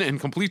sudden and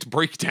complete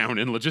breakdown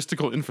in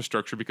logistical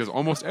infrastructure because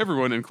almost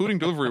everyone, including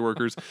delivery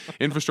workers,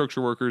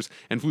 infrastructure workers,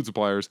 and food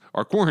suppliers,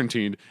 are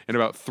quarantined in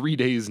about 3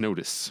 days'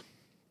 notice.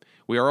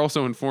 We are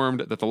also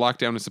informed that the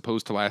lockdown is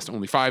supposed to last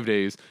only 5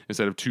 days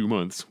instead of 2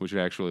 months, which it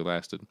actually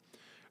lasted.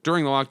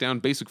 During the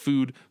lockdown, basic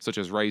food, such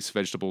as rice,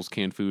 vegetables,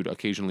 canned food,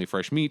 occasionally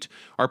fresh meat,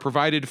 are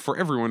provided for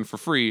everyone for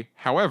free.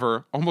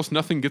 However, almost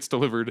nothing gets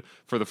delivered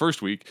for the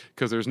first week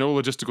because there's no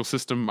logistical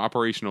system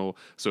operational,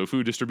 so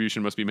food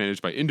distribution must be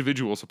managed by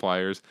individual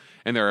suppliers,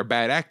 and there are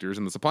bad actors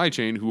in the supply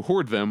chain who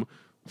hoard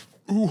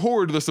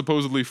the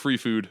supposedly free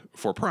food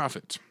for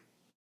profit.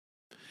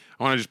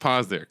 I want to just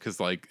pause there because,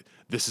 like,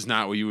 this is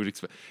not what you would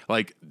expect.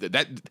 Like,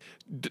 that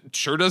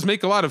sure does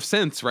make a lot of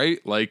sense,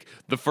 right? Like,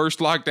 the first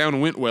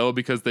lockdown went well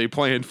because they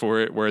planned for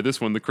it, where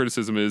this one, the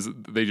criticism is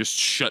they just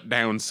shut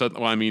down.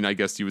 Well, I mean, I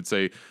guess you would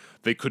say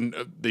they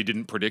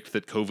didn't predict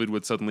that COVID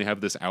would suddenly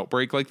have this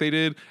outbreak like they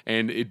did.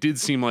 And it did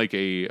seem like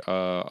a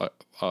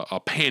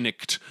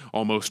panicked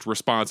almost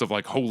response of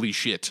like, holy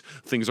shit,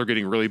 things are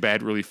getting really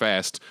bad really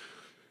fast.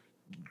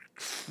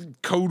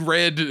 Code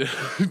red,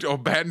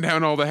 batten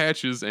down all the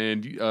hatches,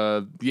 and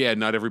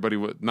not everybody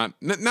was not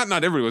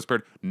everybody was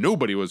prepared.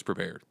 Nobody was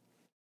prepared.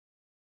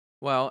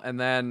 Well, and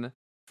then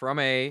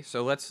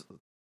so let's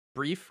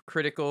brief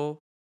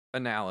critical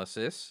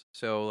analysis.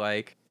 So,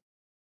 like,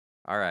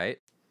 all right,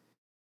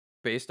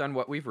 based on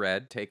what we've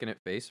read, taken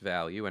at face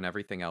value, and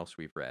everything else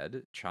we've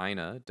read,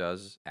 China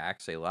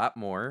acts a lot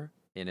more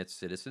in its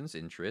citizens'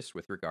 interest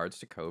with regards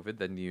to COVID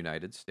than the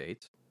United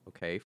States.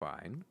 Okay,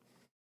 fine.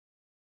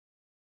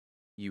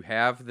 You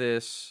have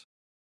this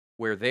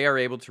where they are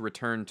able to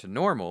return to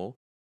normal,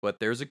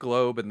 but there's a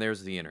globe and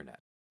there's the internet.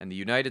 And the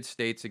United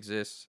States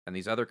exists, and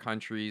these other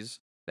countries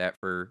that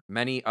for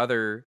many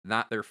other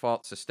not their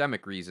fault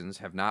systemic reasons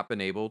have not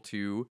been able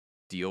to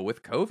deal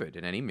with COVID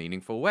in any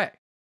meaningful way.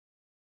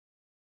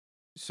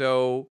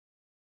 So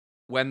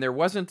when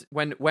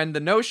when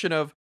the notion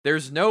of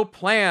there's no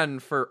plan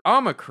for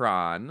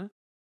Omicron,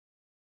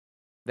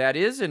 that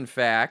is in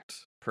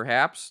fact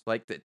perhaps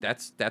like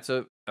that's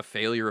a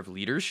failure of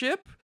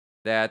leadership.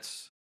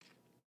 That's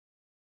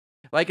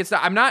like, it's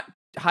not, I'm not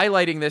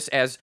highlighting this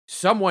as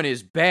someone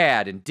is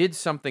bad and did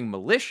something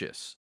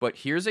malicious, but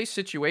here's a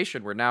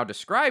situation we're now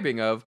describing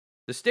of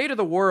the state of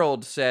the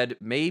world said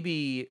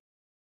maybe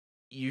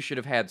you should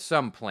have had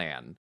some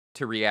plan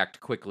to react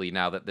quickly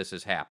now that this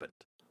has happened.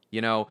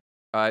 You know,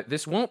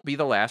 this won't be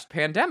the last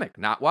pandemic,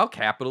 not while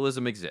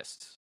capitalism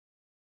exists.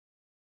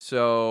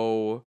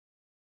 So,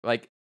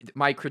 like,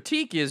 my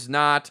critique is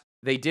not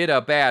they did a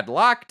bad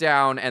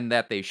lockdown and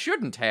that they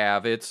shouldn't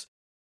have. It's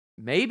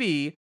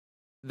maybe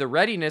the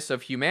readiness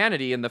of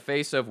humanity in the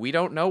face of we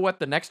don't know what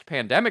the next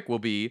pandemic will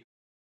be.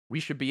 We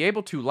should be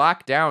able to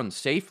lock down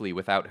safely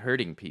without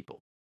hurting people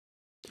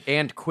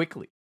and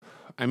quickly.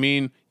 I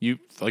mean, you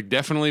like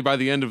definitely by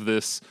the end of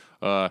this,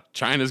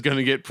 China's going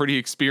to get pretty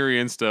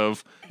experienced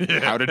of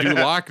how to do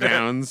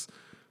lockdowns.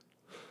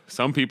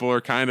 Some people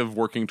are kind of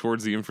working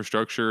towards the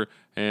infrastructure,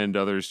 and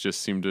others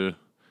just seem to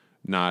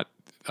not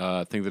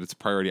think that it's a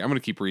priority. I'm going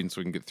to keep reading so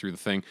we can get through the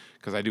thing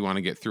because I do want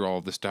to get through all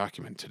of this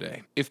document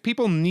today. If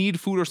people need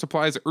food or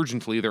supplies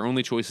urgently, their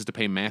only choice is to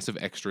pay massive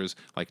extras,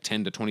 like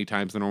 10 to 20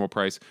 times the normal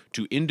price,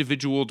 to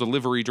individual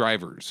delivery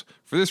drivers.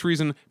 For this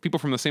reason, people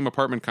from the same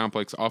apartment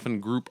complex often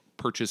group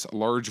purchase a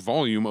large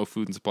volume of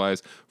food and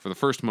supplies for the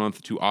first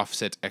month to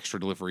offset extra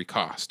delivery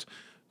cost.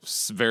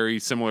 Very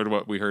similar to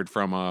what we heard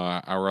from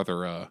our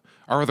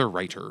other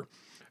writer.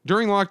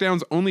 During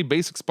lockdowns, only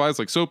basic supplies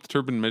like soap,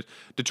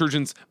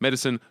 detergents,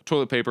 medicine,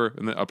 toilet paper,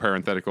 and a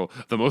parenthetical,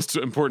 the most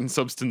important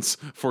substance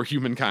for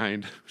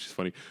humankind, which is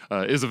funny,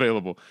 is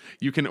available.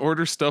 You can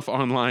order stuff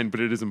online, but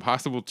it is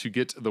impossible to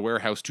get the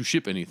warehouse to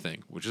ship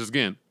anything, which is,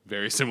 again,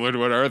 very similar to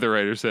what our other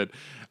writer said.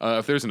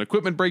 If there's an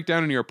equipment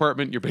breakdown in your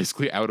apartment, you're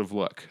basically out of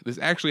luck. This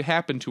actually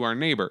happened to our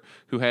neighbor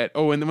who had,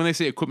 and when they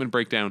say equipment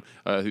breakdown,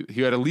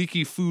 he had a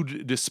leaky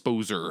food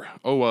disposer.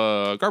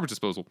 Garbage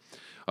disposal.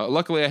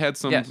 Luckily, I had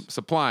some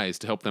supplies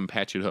to help them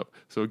patch it up.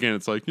 So again,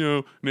 it's like,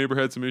 neighbor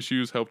had some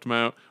issues, helped him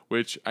out,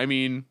 which, I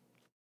mean...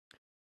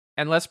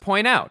 And let's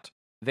point out,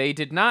 they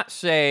did not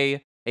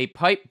say a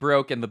pipe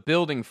broke and the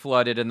building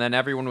flooded and then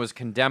everyone was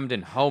condemned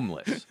and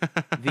homeless.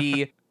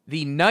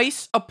 The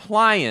nice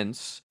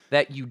appliance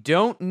that you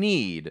don't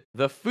need,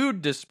 the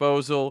food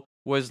disposal,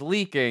 was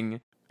leaking,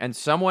 and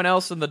someone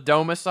else in the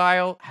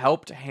domicile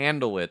helped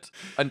handle it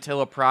until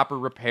a proper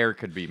repair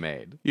could be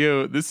made.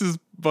 This is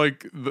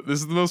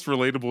the most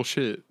relatable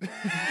shit. You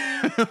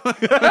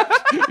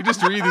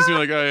just read this and you're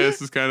like, oh yeah,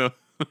 this is kind of...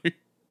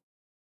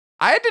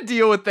 I had to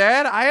deal with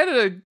that. I had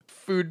a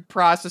food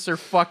processor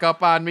fuck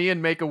up on me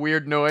and make a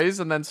weird noise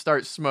and then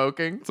start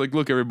smoking. It's like,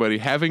 look, everybody,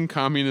 having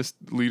communist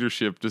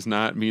leadership does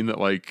not mean that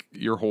like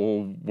your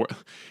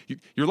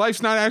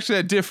life's not actually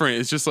that different.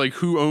 It's just like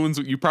who owns.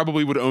 You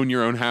probably would own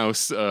your own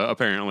house,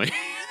 apparently.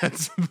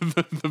 That's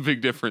the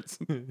big difference.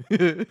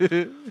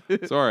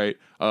 It's all right.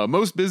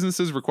 Most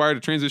businesses required to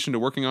transition to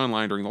working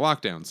online during the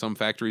lockdown. Some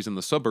factories in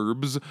the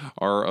suburbs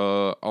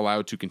are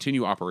allowed to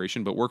continue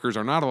operation, but workers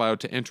are not allowed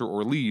to enter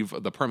or leave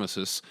the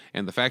premises,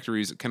 and the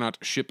factories cannot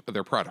ship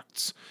their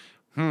products.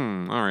 All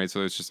right,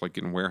 so it's just like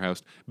getting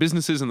warehoused.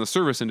 Businesses in the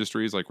service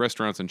industries, like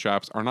restaurants and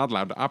shops, are not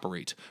allowed to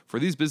operate. For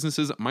these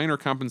businesses, minor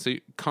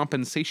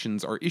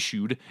compensations are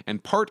issued,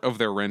 and part of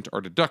their rent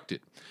are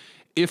deducted.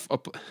 If a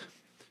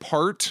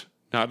part...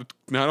 Not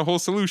a whole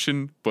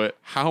solution, but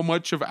how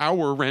much of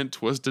our rent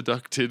was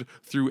deducted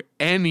through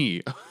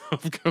any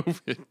of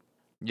COVID?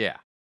 Yeah.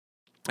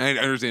 I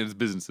understand it's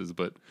businesses,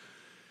 but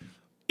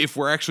if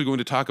we're actually going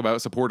to talk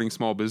about supporting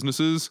small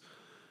businesses,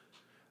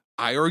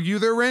 I argue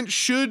their rent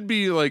should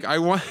be like,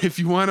 if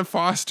you want to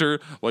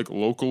foster like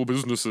local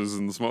businesses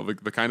and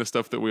the kind of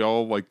stuff that we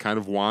all like kind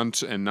of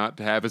want and not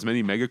to have as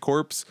many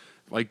megacorps,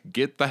 like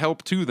get the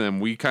help to them.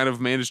 We kind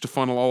of managed to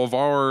funnel all of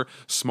our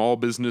small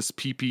business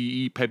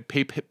PPE,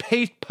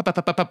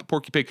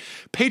 Porky Pig,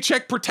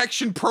 paycheck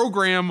protection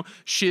program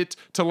shit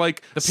to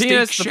like the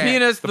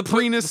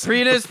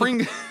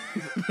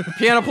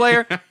piano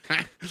player.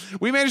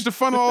 We managed to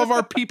funnel all of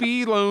our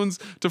PPE loans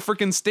to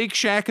freaking Steak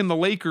Shack and the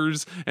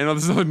Lakers and all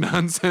this other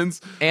nonsense.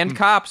 And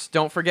cops.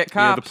 Don't forget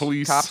cops. Yeah, the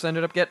police. Cops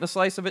ended up getting a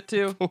slice of it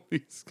too.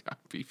 Police got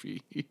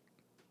PPE.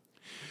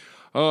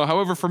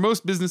 However, for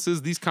most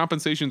businesses, these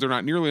compensations are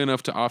not nearly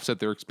enough to offset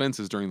their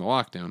expenses during the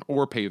lockdown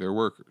or pay their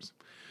workers.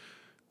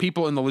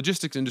 People in the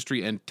logistics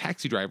industry and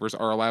taxi drivers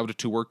are allowed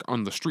to work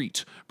on the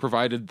street,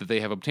 provided that they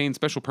have obtained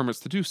special permits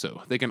to do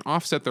so. They can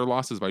offset their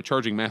losses by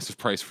charging massive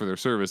price for their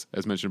service,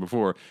 as mentioned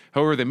before.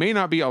 However, they may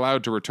not be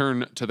allowed to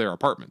return to their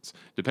apartments,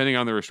 depending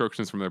on the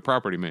restrictions from their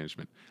property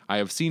management. I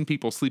have seen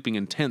people sleeping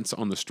in tents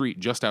on the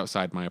street just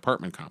outside my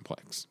apartment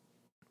complex.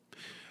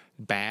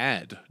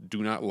 Bad.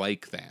 Do not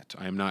like that.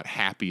 I am not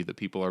happy that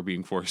people are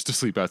being forced to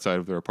sleep outside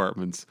of their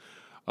apartments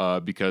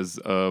because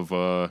of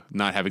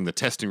not having the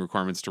testing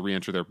requirements to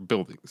re-enter their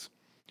buildings.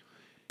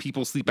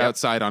 People sleep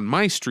outside on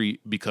my street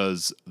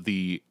because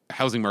the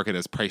housing market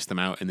has priced them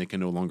out and they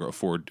can no longer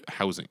afford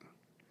housing.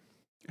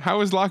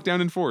 How is lockdown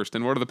enforced,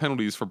 and what are the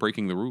penalties for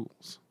breaking the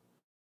rules?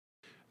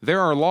 There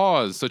are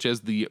laws such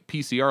as the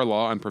PCR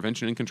law on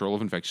prevention and control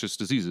of infectious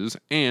diseases,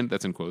 and,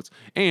 that's in quotes,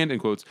 and, in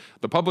quotes,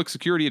 the Public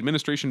Security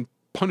Administration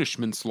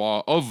punishments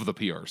law of the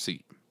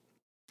PRC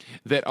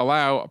that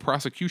allow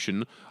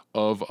prosecution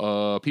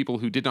of people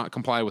who did not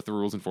comply with the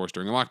rules enforced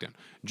during a lockdown.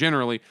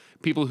 Generally,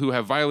 people who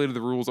have violated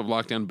the rules of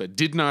lockdown but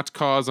did not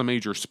cause a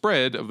major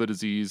spread of the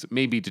disease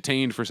may be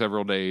detained for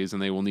several days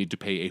and they will need to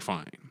pay a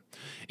fine.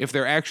 If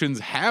their actions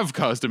have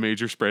caused a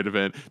major spread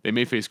event, they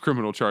may face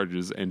criminal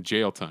charges and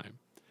jail time.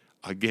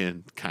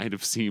 Again, kind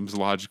of seems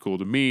logical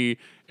to me,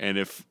 and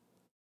if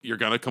you're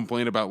going to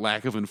complain about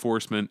lack of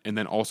enforcement and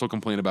then also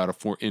complain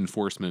about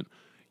enforcement,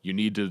 you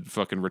need to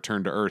fucking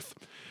return to earth.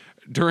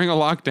 During a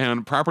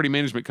lockdown, property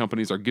management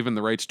companies are given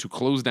the rights to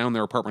close down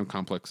their apartment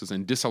complexes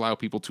and disallow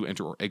people to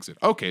enter or exit.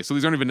 Okay, so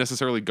these aren't even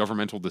necessarily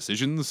governmental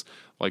decisions.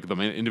 Like the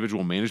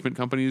individual management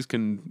companies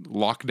can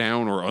lock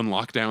down or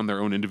unlock down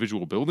their own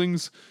individual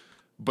buildings,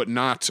 but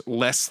not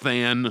less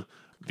than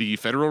the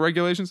federal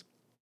regulations.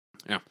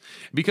 Yeah,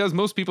 because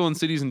most people in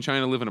cities in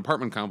China live in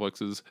apartment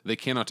complexes, they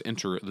cannot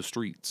enter the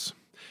streets.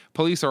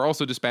 Police are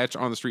also dispatched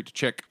on the street to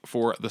check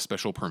for the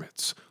special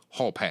permits,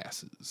 hall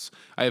passes.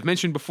 I have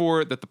mentioned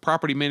before that the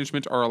property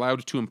management are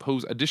allowed to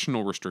impose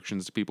additional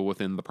restrictions to people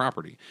within the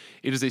property.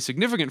 It is a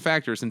significant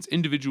factor since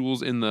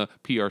individuals in the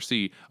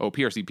PRC,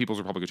 People's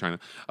Republic of China,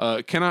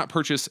 cannot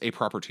purchase a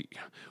property.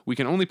 We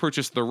can only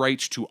purchase the right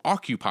to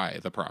occupy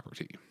the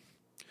property.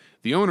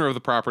 The owner of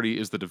the property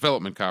is the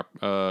development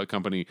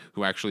company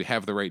who actually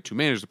have the right to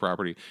manage the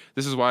property.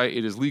 This is why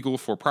it is legal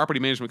for property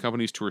management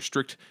companies to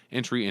restrict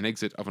entry and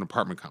exit of an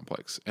apartment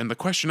complex. And the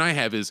question I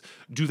have is,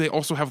 do they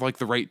also have like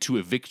the right to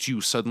evict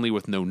you suddenly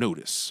with no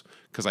notice?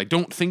 Because I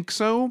don't think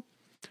so,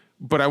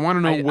 but I want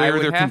to know where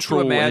their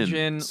control ends. I would have to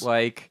imagine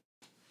like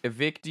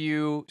evict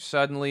you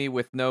suddenly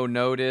with no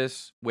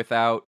notice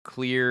without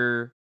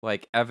clear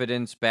like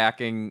evidence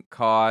backing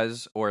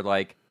cause, or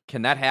like,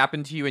 can that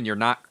happen to you and you're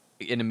not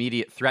an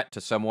immediate threat to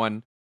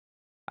someone?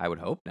 I would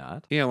hope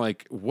not. Yeah,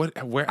 like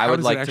what? Where? I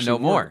would like to know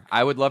more.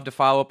 I would love to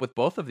follow up with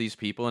both of these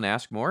people and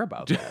ask more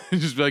about that.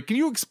 Just be like, can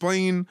you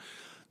explain?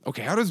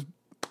 Okay, how does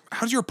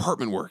your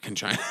apartment work in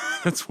China?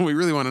 That's what we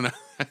really want to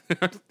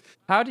know.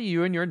 How do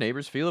you and your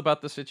neighbors feel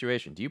about the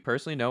situation? Do you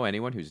personally know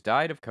anyone who's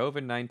died of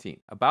COVID-19?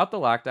 About the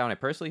lockdown, I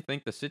personally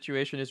think the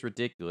situation is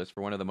ridiculous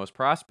for one of the most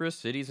prosperous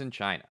cities in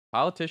China.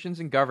 Politicians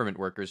and government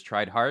workers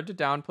tried hard to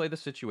downplay the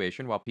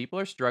situation while people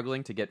are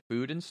struggling to get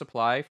food and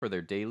supply for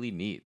their daily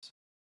needs.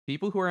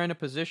 People who are in a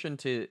position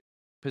to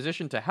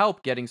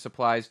help getting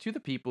supplies to the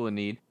people in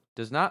need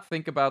does not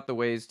think about the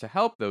ways to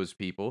help those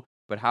people,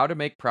 but how to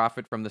make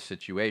profit from the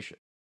situation.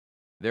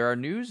 There are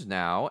news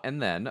now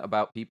and then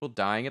about people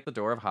dying at the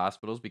door of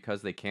hospitals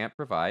because they can't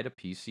provide a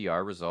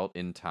PCR result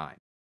in time.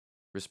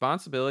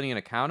 Responsibility and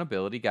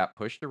accountability got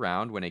pushed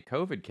around when a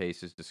COVID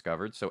case is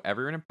discovered, so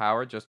everyone in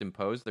power just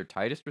imposed their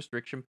tightest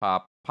restriction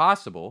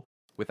possible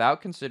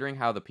without considering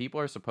how the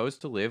people are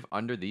supposed to live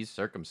under these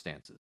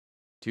circumstances.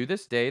 To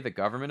this day, the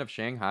government of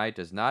Shanghai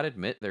does not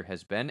admit there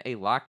has been a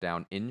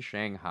lockdown in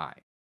Shanghai.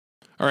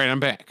 All right, I'm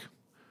back.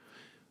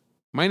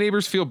 My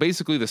neighbors feel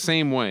basically the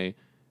same way,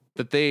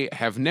 that they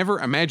have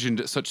never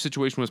imagined such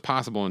situation was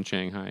possible in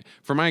Shanghai.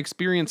 From my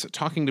experience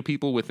talking to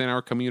people within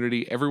our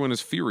community, everyone is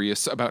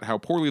furious about how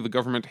poorly the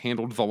government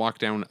handled the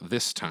lockdown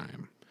this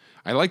time.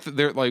 I like that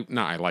they're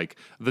like,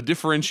 the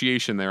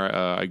differentiation there.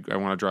 I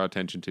want to draw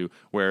attention to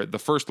where the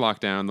first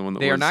lockdown, the one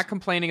that they are not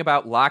complaining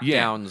about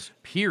lockdowns.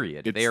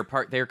 Period. They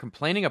are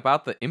complaining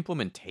about the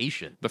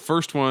implementation. The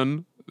first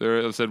one,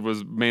 they said,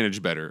 was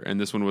managed better, and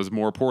this one was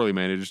more poorly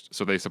managed,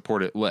 so they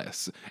support it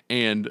less.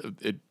 And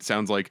it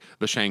sounds like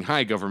the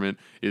Shanghai government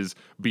is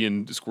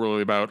being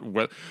squirrely about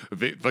what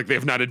they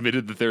have not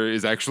admitted that there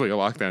is actually a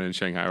lockdown in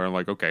Shanghai. Or I'm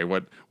like, okay,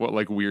 what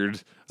like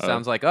weird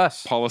sounds like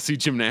us policy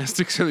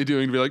gymnastics are they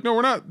doing to be like, no,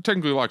 we're not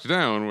technically locked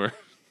down.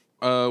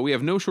 We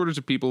have no shortage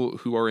of people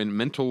who are in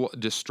mental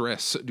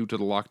distress due to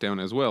the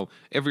lockdown as well.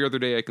 Every other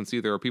day I can see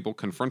there are people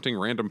confronting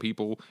random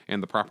people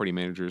and the property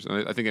managers.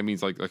 And I think that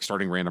means like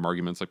starting random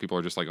arguments, like people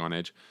are just like on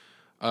edge.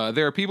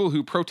 There are people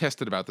who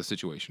protested about the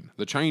situation.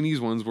 The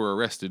Chinese ones were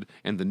arrested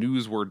and the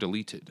news were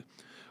deleted.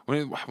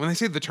 When I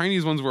say the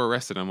Chinese ones were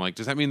arrested, I'm like,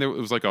 does that mean it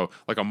was like a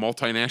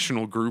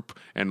multinational group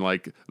and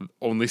like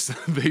only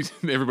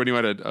everybody who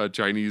had a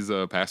Chinese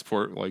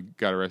passport like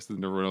got arrested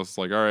and everyone else is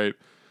like, all right,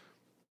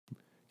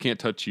 can't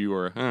touch you,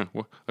 or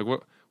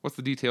what's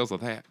the details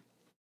of that?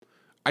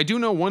 I do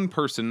know one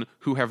person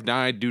who have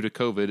died due to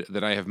COVID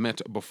that I have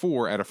met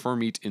before at a fur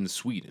meet in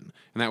Sweden,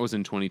 and that was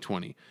in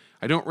 2020.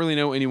 I don't really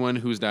know anyone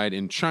who's died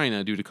in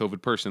China due to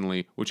COVID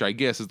personally, which I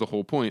guess is the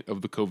whole point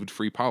of the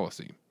COVID-free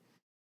policy.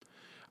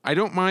 I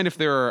don't mind if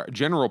there are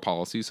general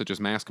policies such as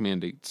mask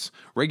mandates,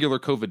 regular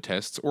COVID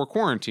tests, or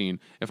quarantine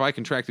if I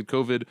contracted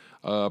COVID,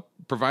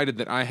 provided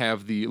that I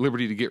have the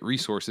liberty to get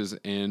resources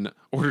in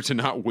order to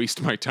not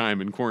waste my time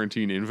in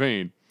quarantine in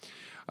vain.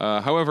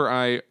 However,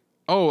 I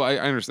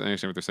understand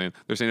what they're saying.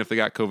 They're saying if they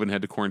got COVID and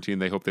had to quarantine,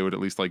 they hope they would at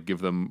least like give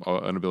them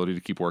an ability to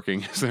keep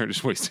working, so they're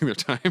just wasting their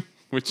time,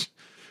 which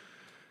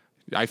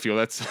I feel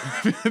that's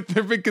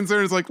their big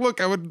concern is like, look,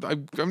 I'm not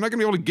going to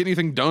be able to get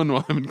anything done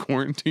while I'm in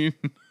quarantine.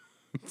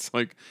 It's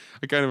like,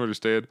 I kind of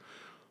understand.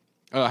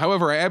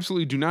 However, I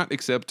absolutely do not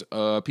accept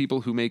people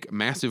who make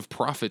massive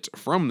profit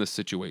from this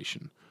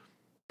situation.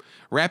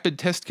 Rapid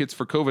test kits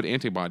for COVID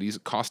antibodies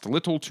cost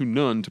little to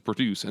none to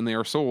produce, and they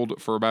are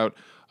sold for about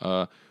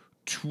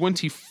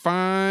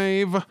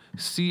 25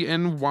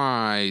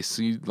 CNY.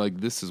 See,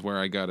 like, this is where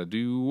I gotta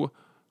do...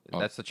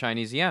 That's the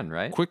Chinese yen,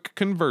 right? Quick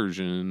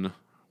conversion.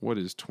 What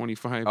is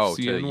 25 CNY?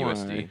 To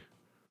USD.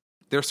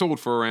 They're sold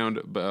for around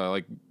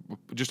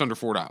just under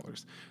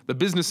 $4. The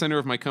business center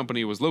of my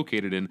company was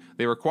located in.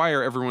 They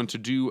require everyone to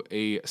do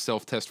a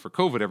self-test for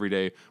COVID every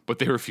day, but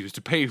they refuse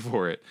to pay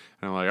for it.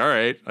 And I'm like, all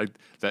right,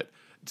 that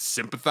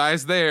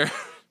sympathize there.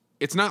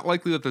 It's not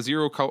likely that the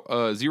zero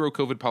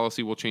COVID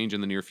policy will change in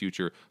the near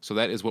future, so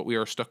that is what we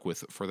are stuck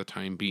with for the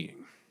time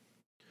being.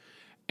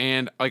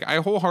 And like,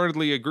 I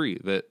wholeheartedly agree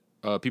that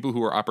people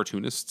who are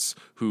opportunists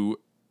who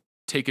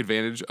take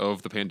advantage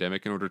of the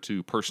pandemic in order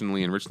to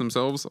personally enrich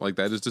themselves, like,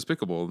 that is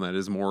despicable and that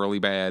is morally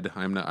bad.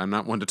 I'm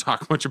not one to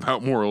talk much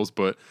about morals,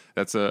 but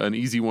that's an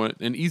easy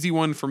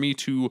one for me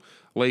to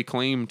lay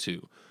claim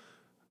to.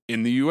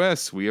 In the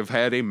U.S., we have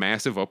had a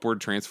massive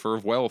upward transfer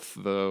of wealth.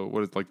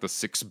 The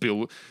 6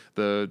 billion.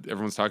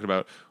 Everyone's talking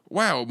about.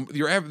 Wow,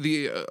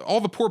 all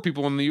the poor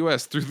people in the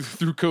U.S. through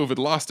COVID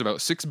lost about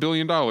 $6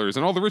 billion, and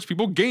all the rich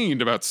people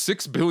gained about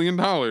 $6 billion.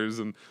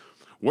 And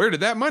where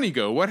did that money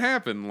go? What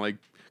happened? Like,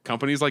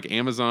 companies like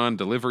Amazon,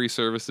 delivery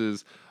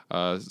services,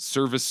 like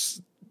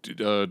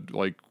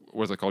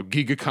what's it called,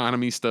 gig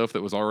economy stuff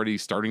that was already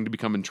starting to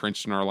become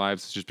entrenched in our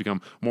lives. It's just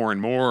become more and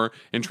more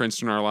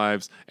entrenched in our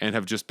lives and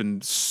have just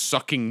been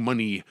sucking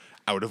money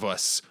out of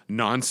us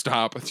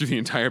nonstop through the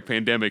entire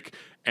pandemic.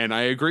 And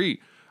I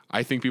agree.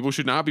 I think people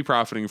should not be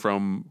profiting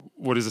from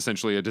what is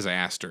essentially a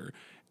disaster.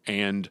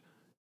 And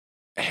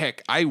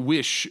heck, I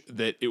wish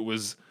that it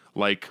was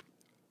like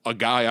a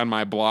guy on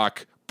my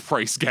block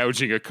price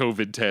gouging a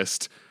COVID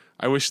test.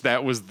 I wish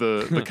that was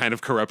the kind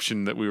of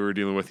corruption that we were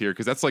dealing with here,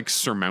 because that's like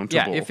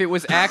surmountable. Yeah, if it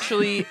was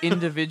actually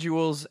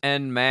individuals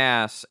en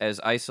masse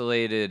as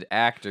isolated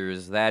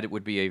actors, that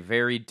would be a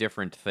very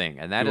different thing.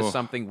 And that is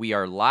something we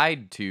are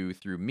lied to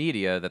through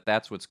media,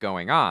 that's what's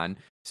going on.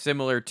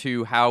 Similar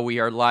to how we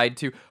are lied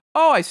to,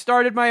 oh, I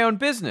started my own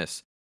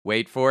business.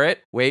 Wait for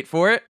it.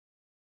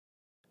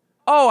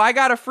 Oh, I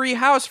got a free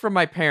house from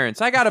my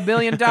parents. I got $1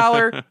 billion,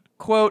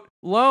 quote,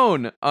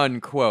 loan,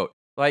 unquote.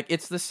 Like,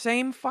 it's the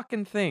same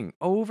fucking thing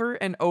over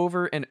and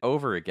over and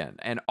over again.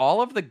 And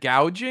all of the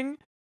gouging,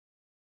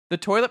 the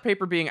toilet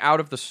paper being out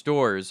of the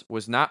stores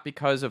was not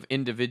because of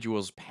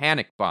individuals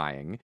panic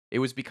buying. It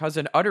was because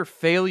an utter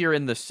failure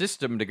in the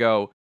system to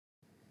go,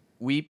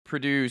 we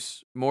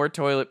produce more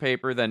toilet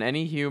paper than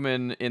any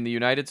human in the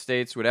United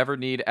States would ever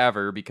need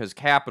ever because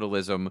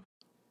capitalism.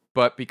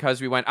 But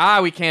because we went,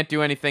 we can't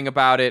do anything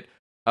about it,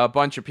 a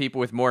bunch of people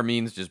with more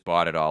means just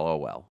bought it all. Oh,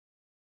 well.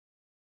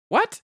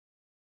 What?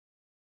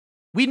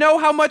 We know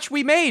how much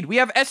we made. We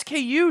have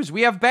SKUs.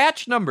 We have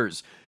batch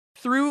numbers.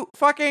 Through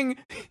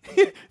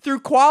through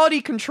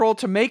quality control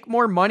to make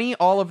more money,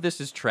 all of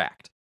this is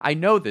tracked. I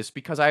know this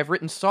because I've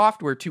written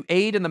software to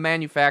aid in the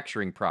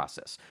manufacturing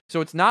process.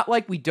 So it's not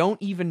like we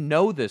don't even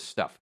know this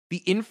stuff.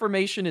 The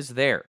information is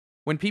there.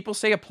 When people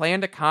say a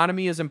planned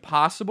economy is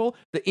impossible,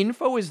 the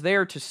info is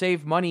there to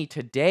save money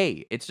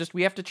today. It's just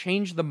we have to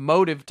change the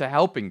motive to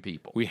helping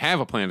people. We have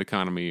a planned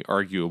economy,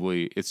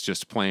 arguably. It's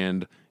just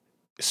planned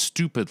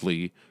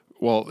stupidly.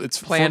 Well,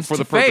 it's planned for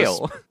the to purpose.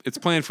 Fail. It's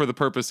planned for the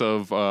purpose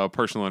of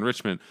personal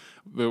enrichment.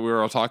 We were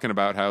all talking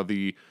about how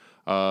we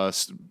don't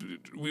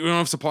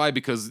have supply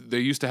because they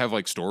used to have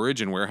like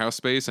storage and warehouse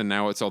space, and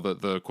now it's all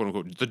the quote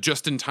unquote the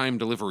just-in-time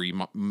delivery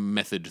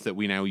method that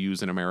we now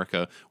use in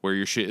America, where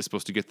your shit is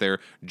supposed to get there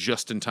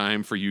just in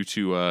time for you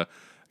to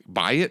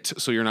buy it,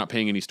 so you're not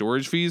paying any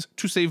storage fees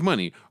to save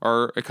money.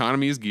 Our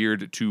economy is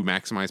geared to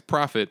maximize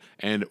profit,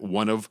 and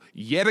one of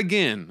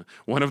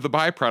the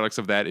byproducts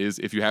of that is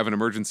if you have an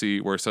emergency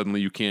where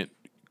suddenly you can't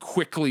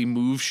quickly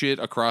move shit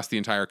across the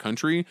entire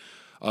country,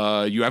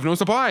 you have no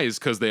supplies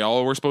because they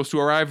all were supposed to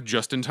arrive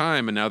just in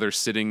time, and now they're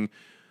sitting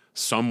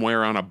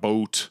somewhere on a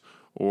boat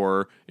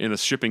or in a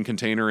shipping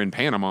container in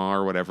Panama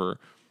or whatever.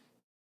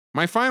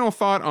 My final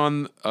thought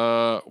on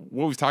what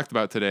we've talked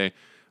about today,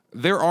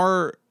 there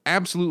are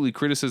absolutely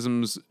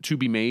criticisms to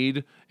be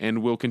made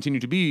and will continue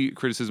to be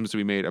criticisms to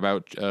be made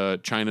about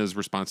China's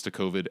response to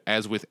COVID,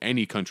 as with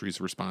any country's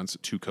response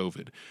to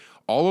COVID.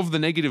 All of the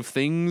negative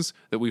things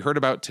that we heard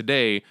about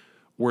today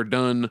were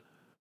done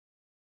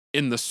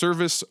in the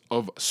service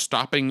of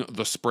stopping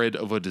the spread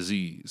of a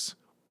disease.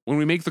 When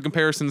we make the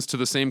comparisons to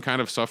the same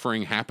kind of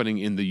suffering happening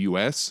in the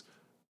US,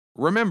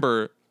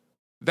 remember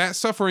that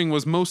suffering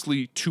was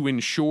mostly to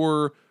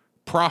ensure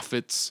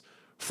profits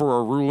for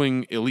a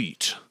ruling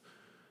elite.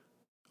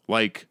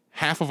 Like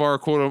half of our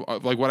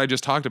quote, like what I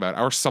just talked about,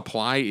 our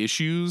supply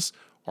issues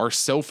are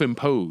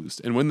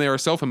self-imposed. And when they are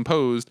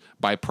self-imposed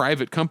by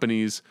private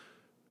companies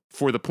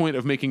for the point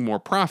of making more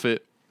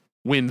profit,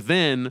 when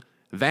then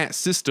that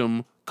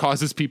system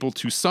causes people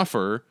to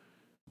suffer,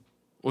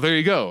 well, there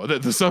you go.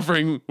 The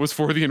suffering was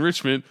for the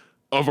enrichment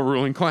of a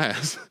ruling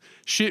class.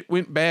 Shit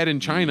went bad in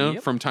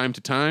China from time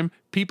to time.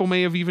 People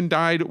may have even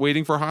died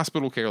waiting for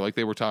hospital care like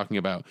they were talking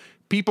about.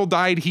 People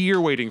died here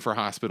waiting for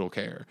hospital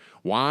care.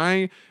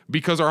 Why?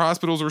 Because our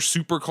hospitals are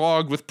super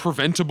clogged with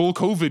preventable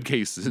COVID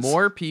cases.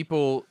 More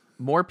people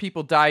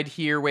died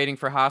here waiting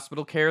for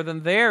hospital care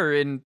than there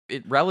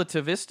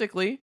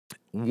relativistically.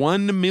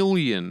 1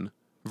 million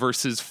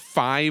versus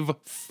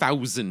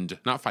 5,000.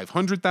 Not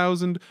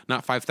 500,000,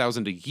 not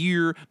 5,000 a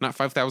year, not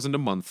 5,000 a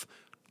month.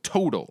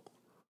 Total.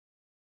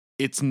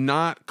 It's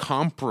not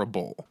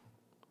comparable.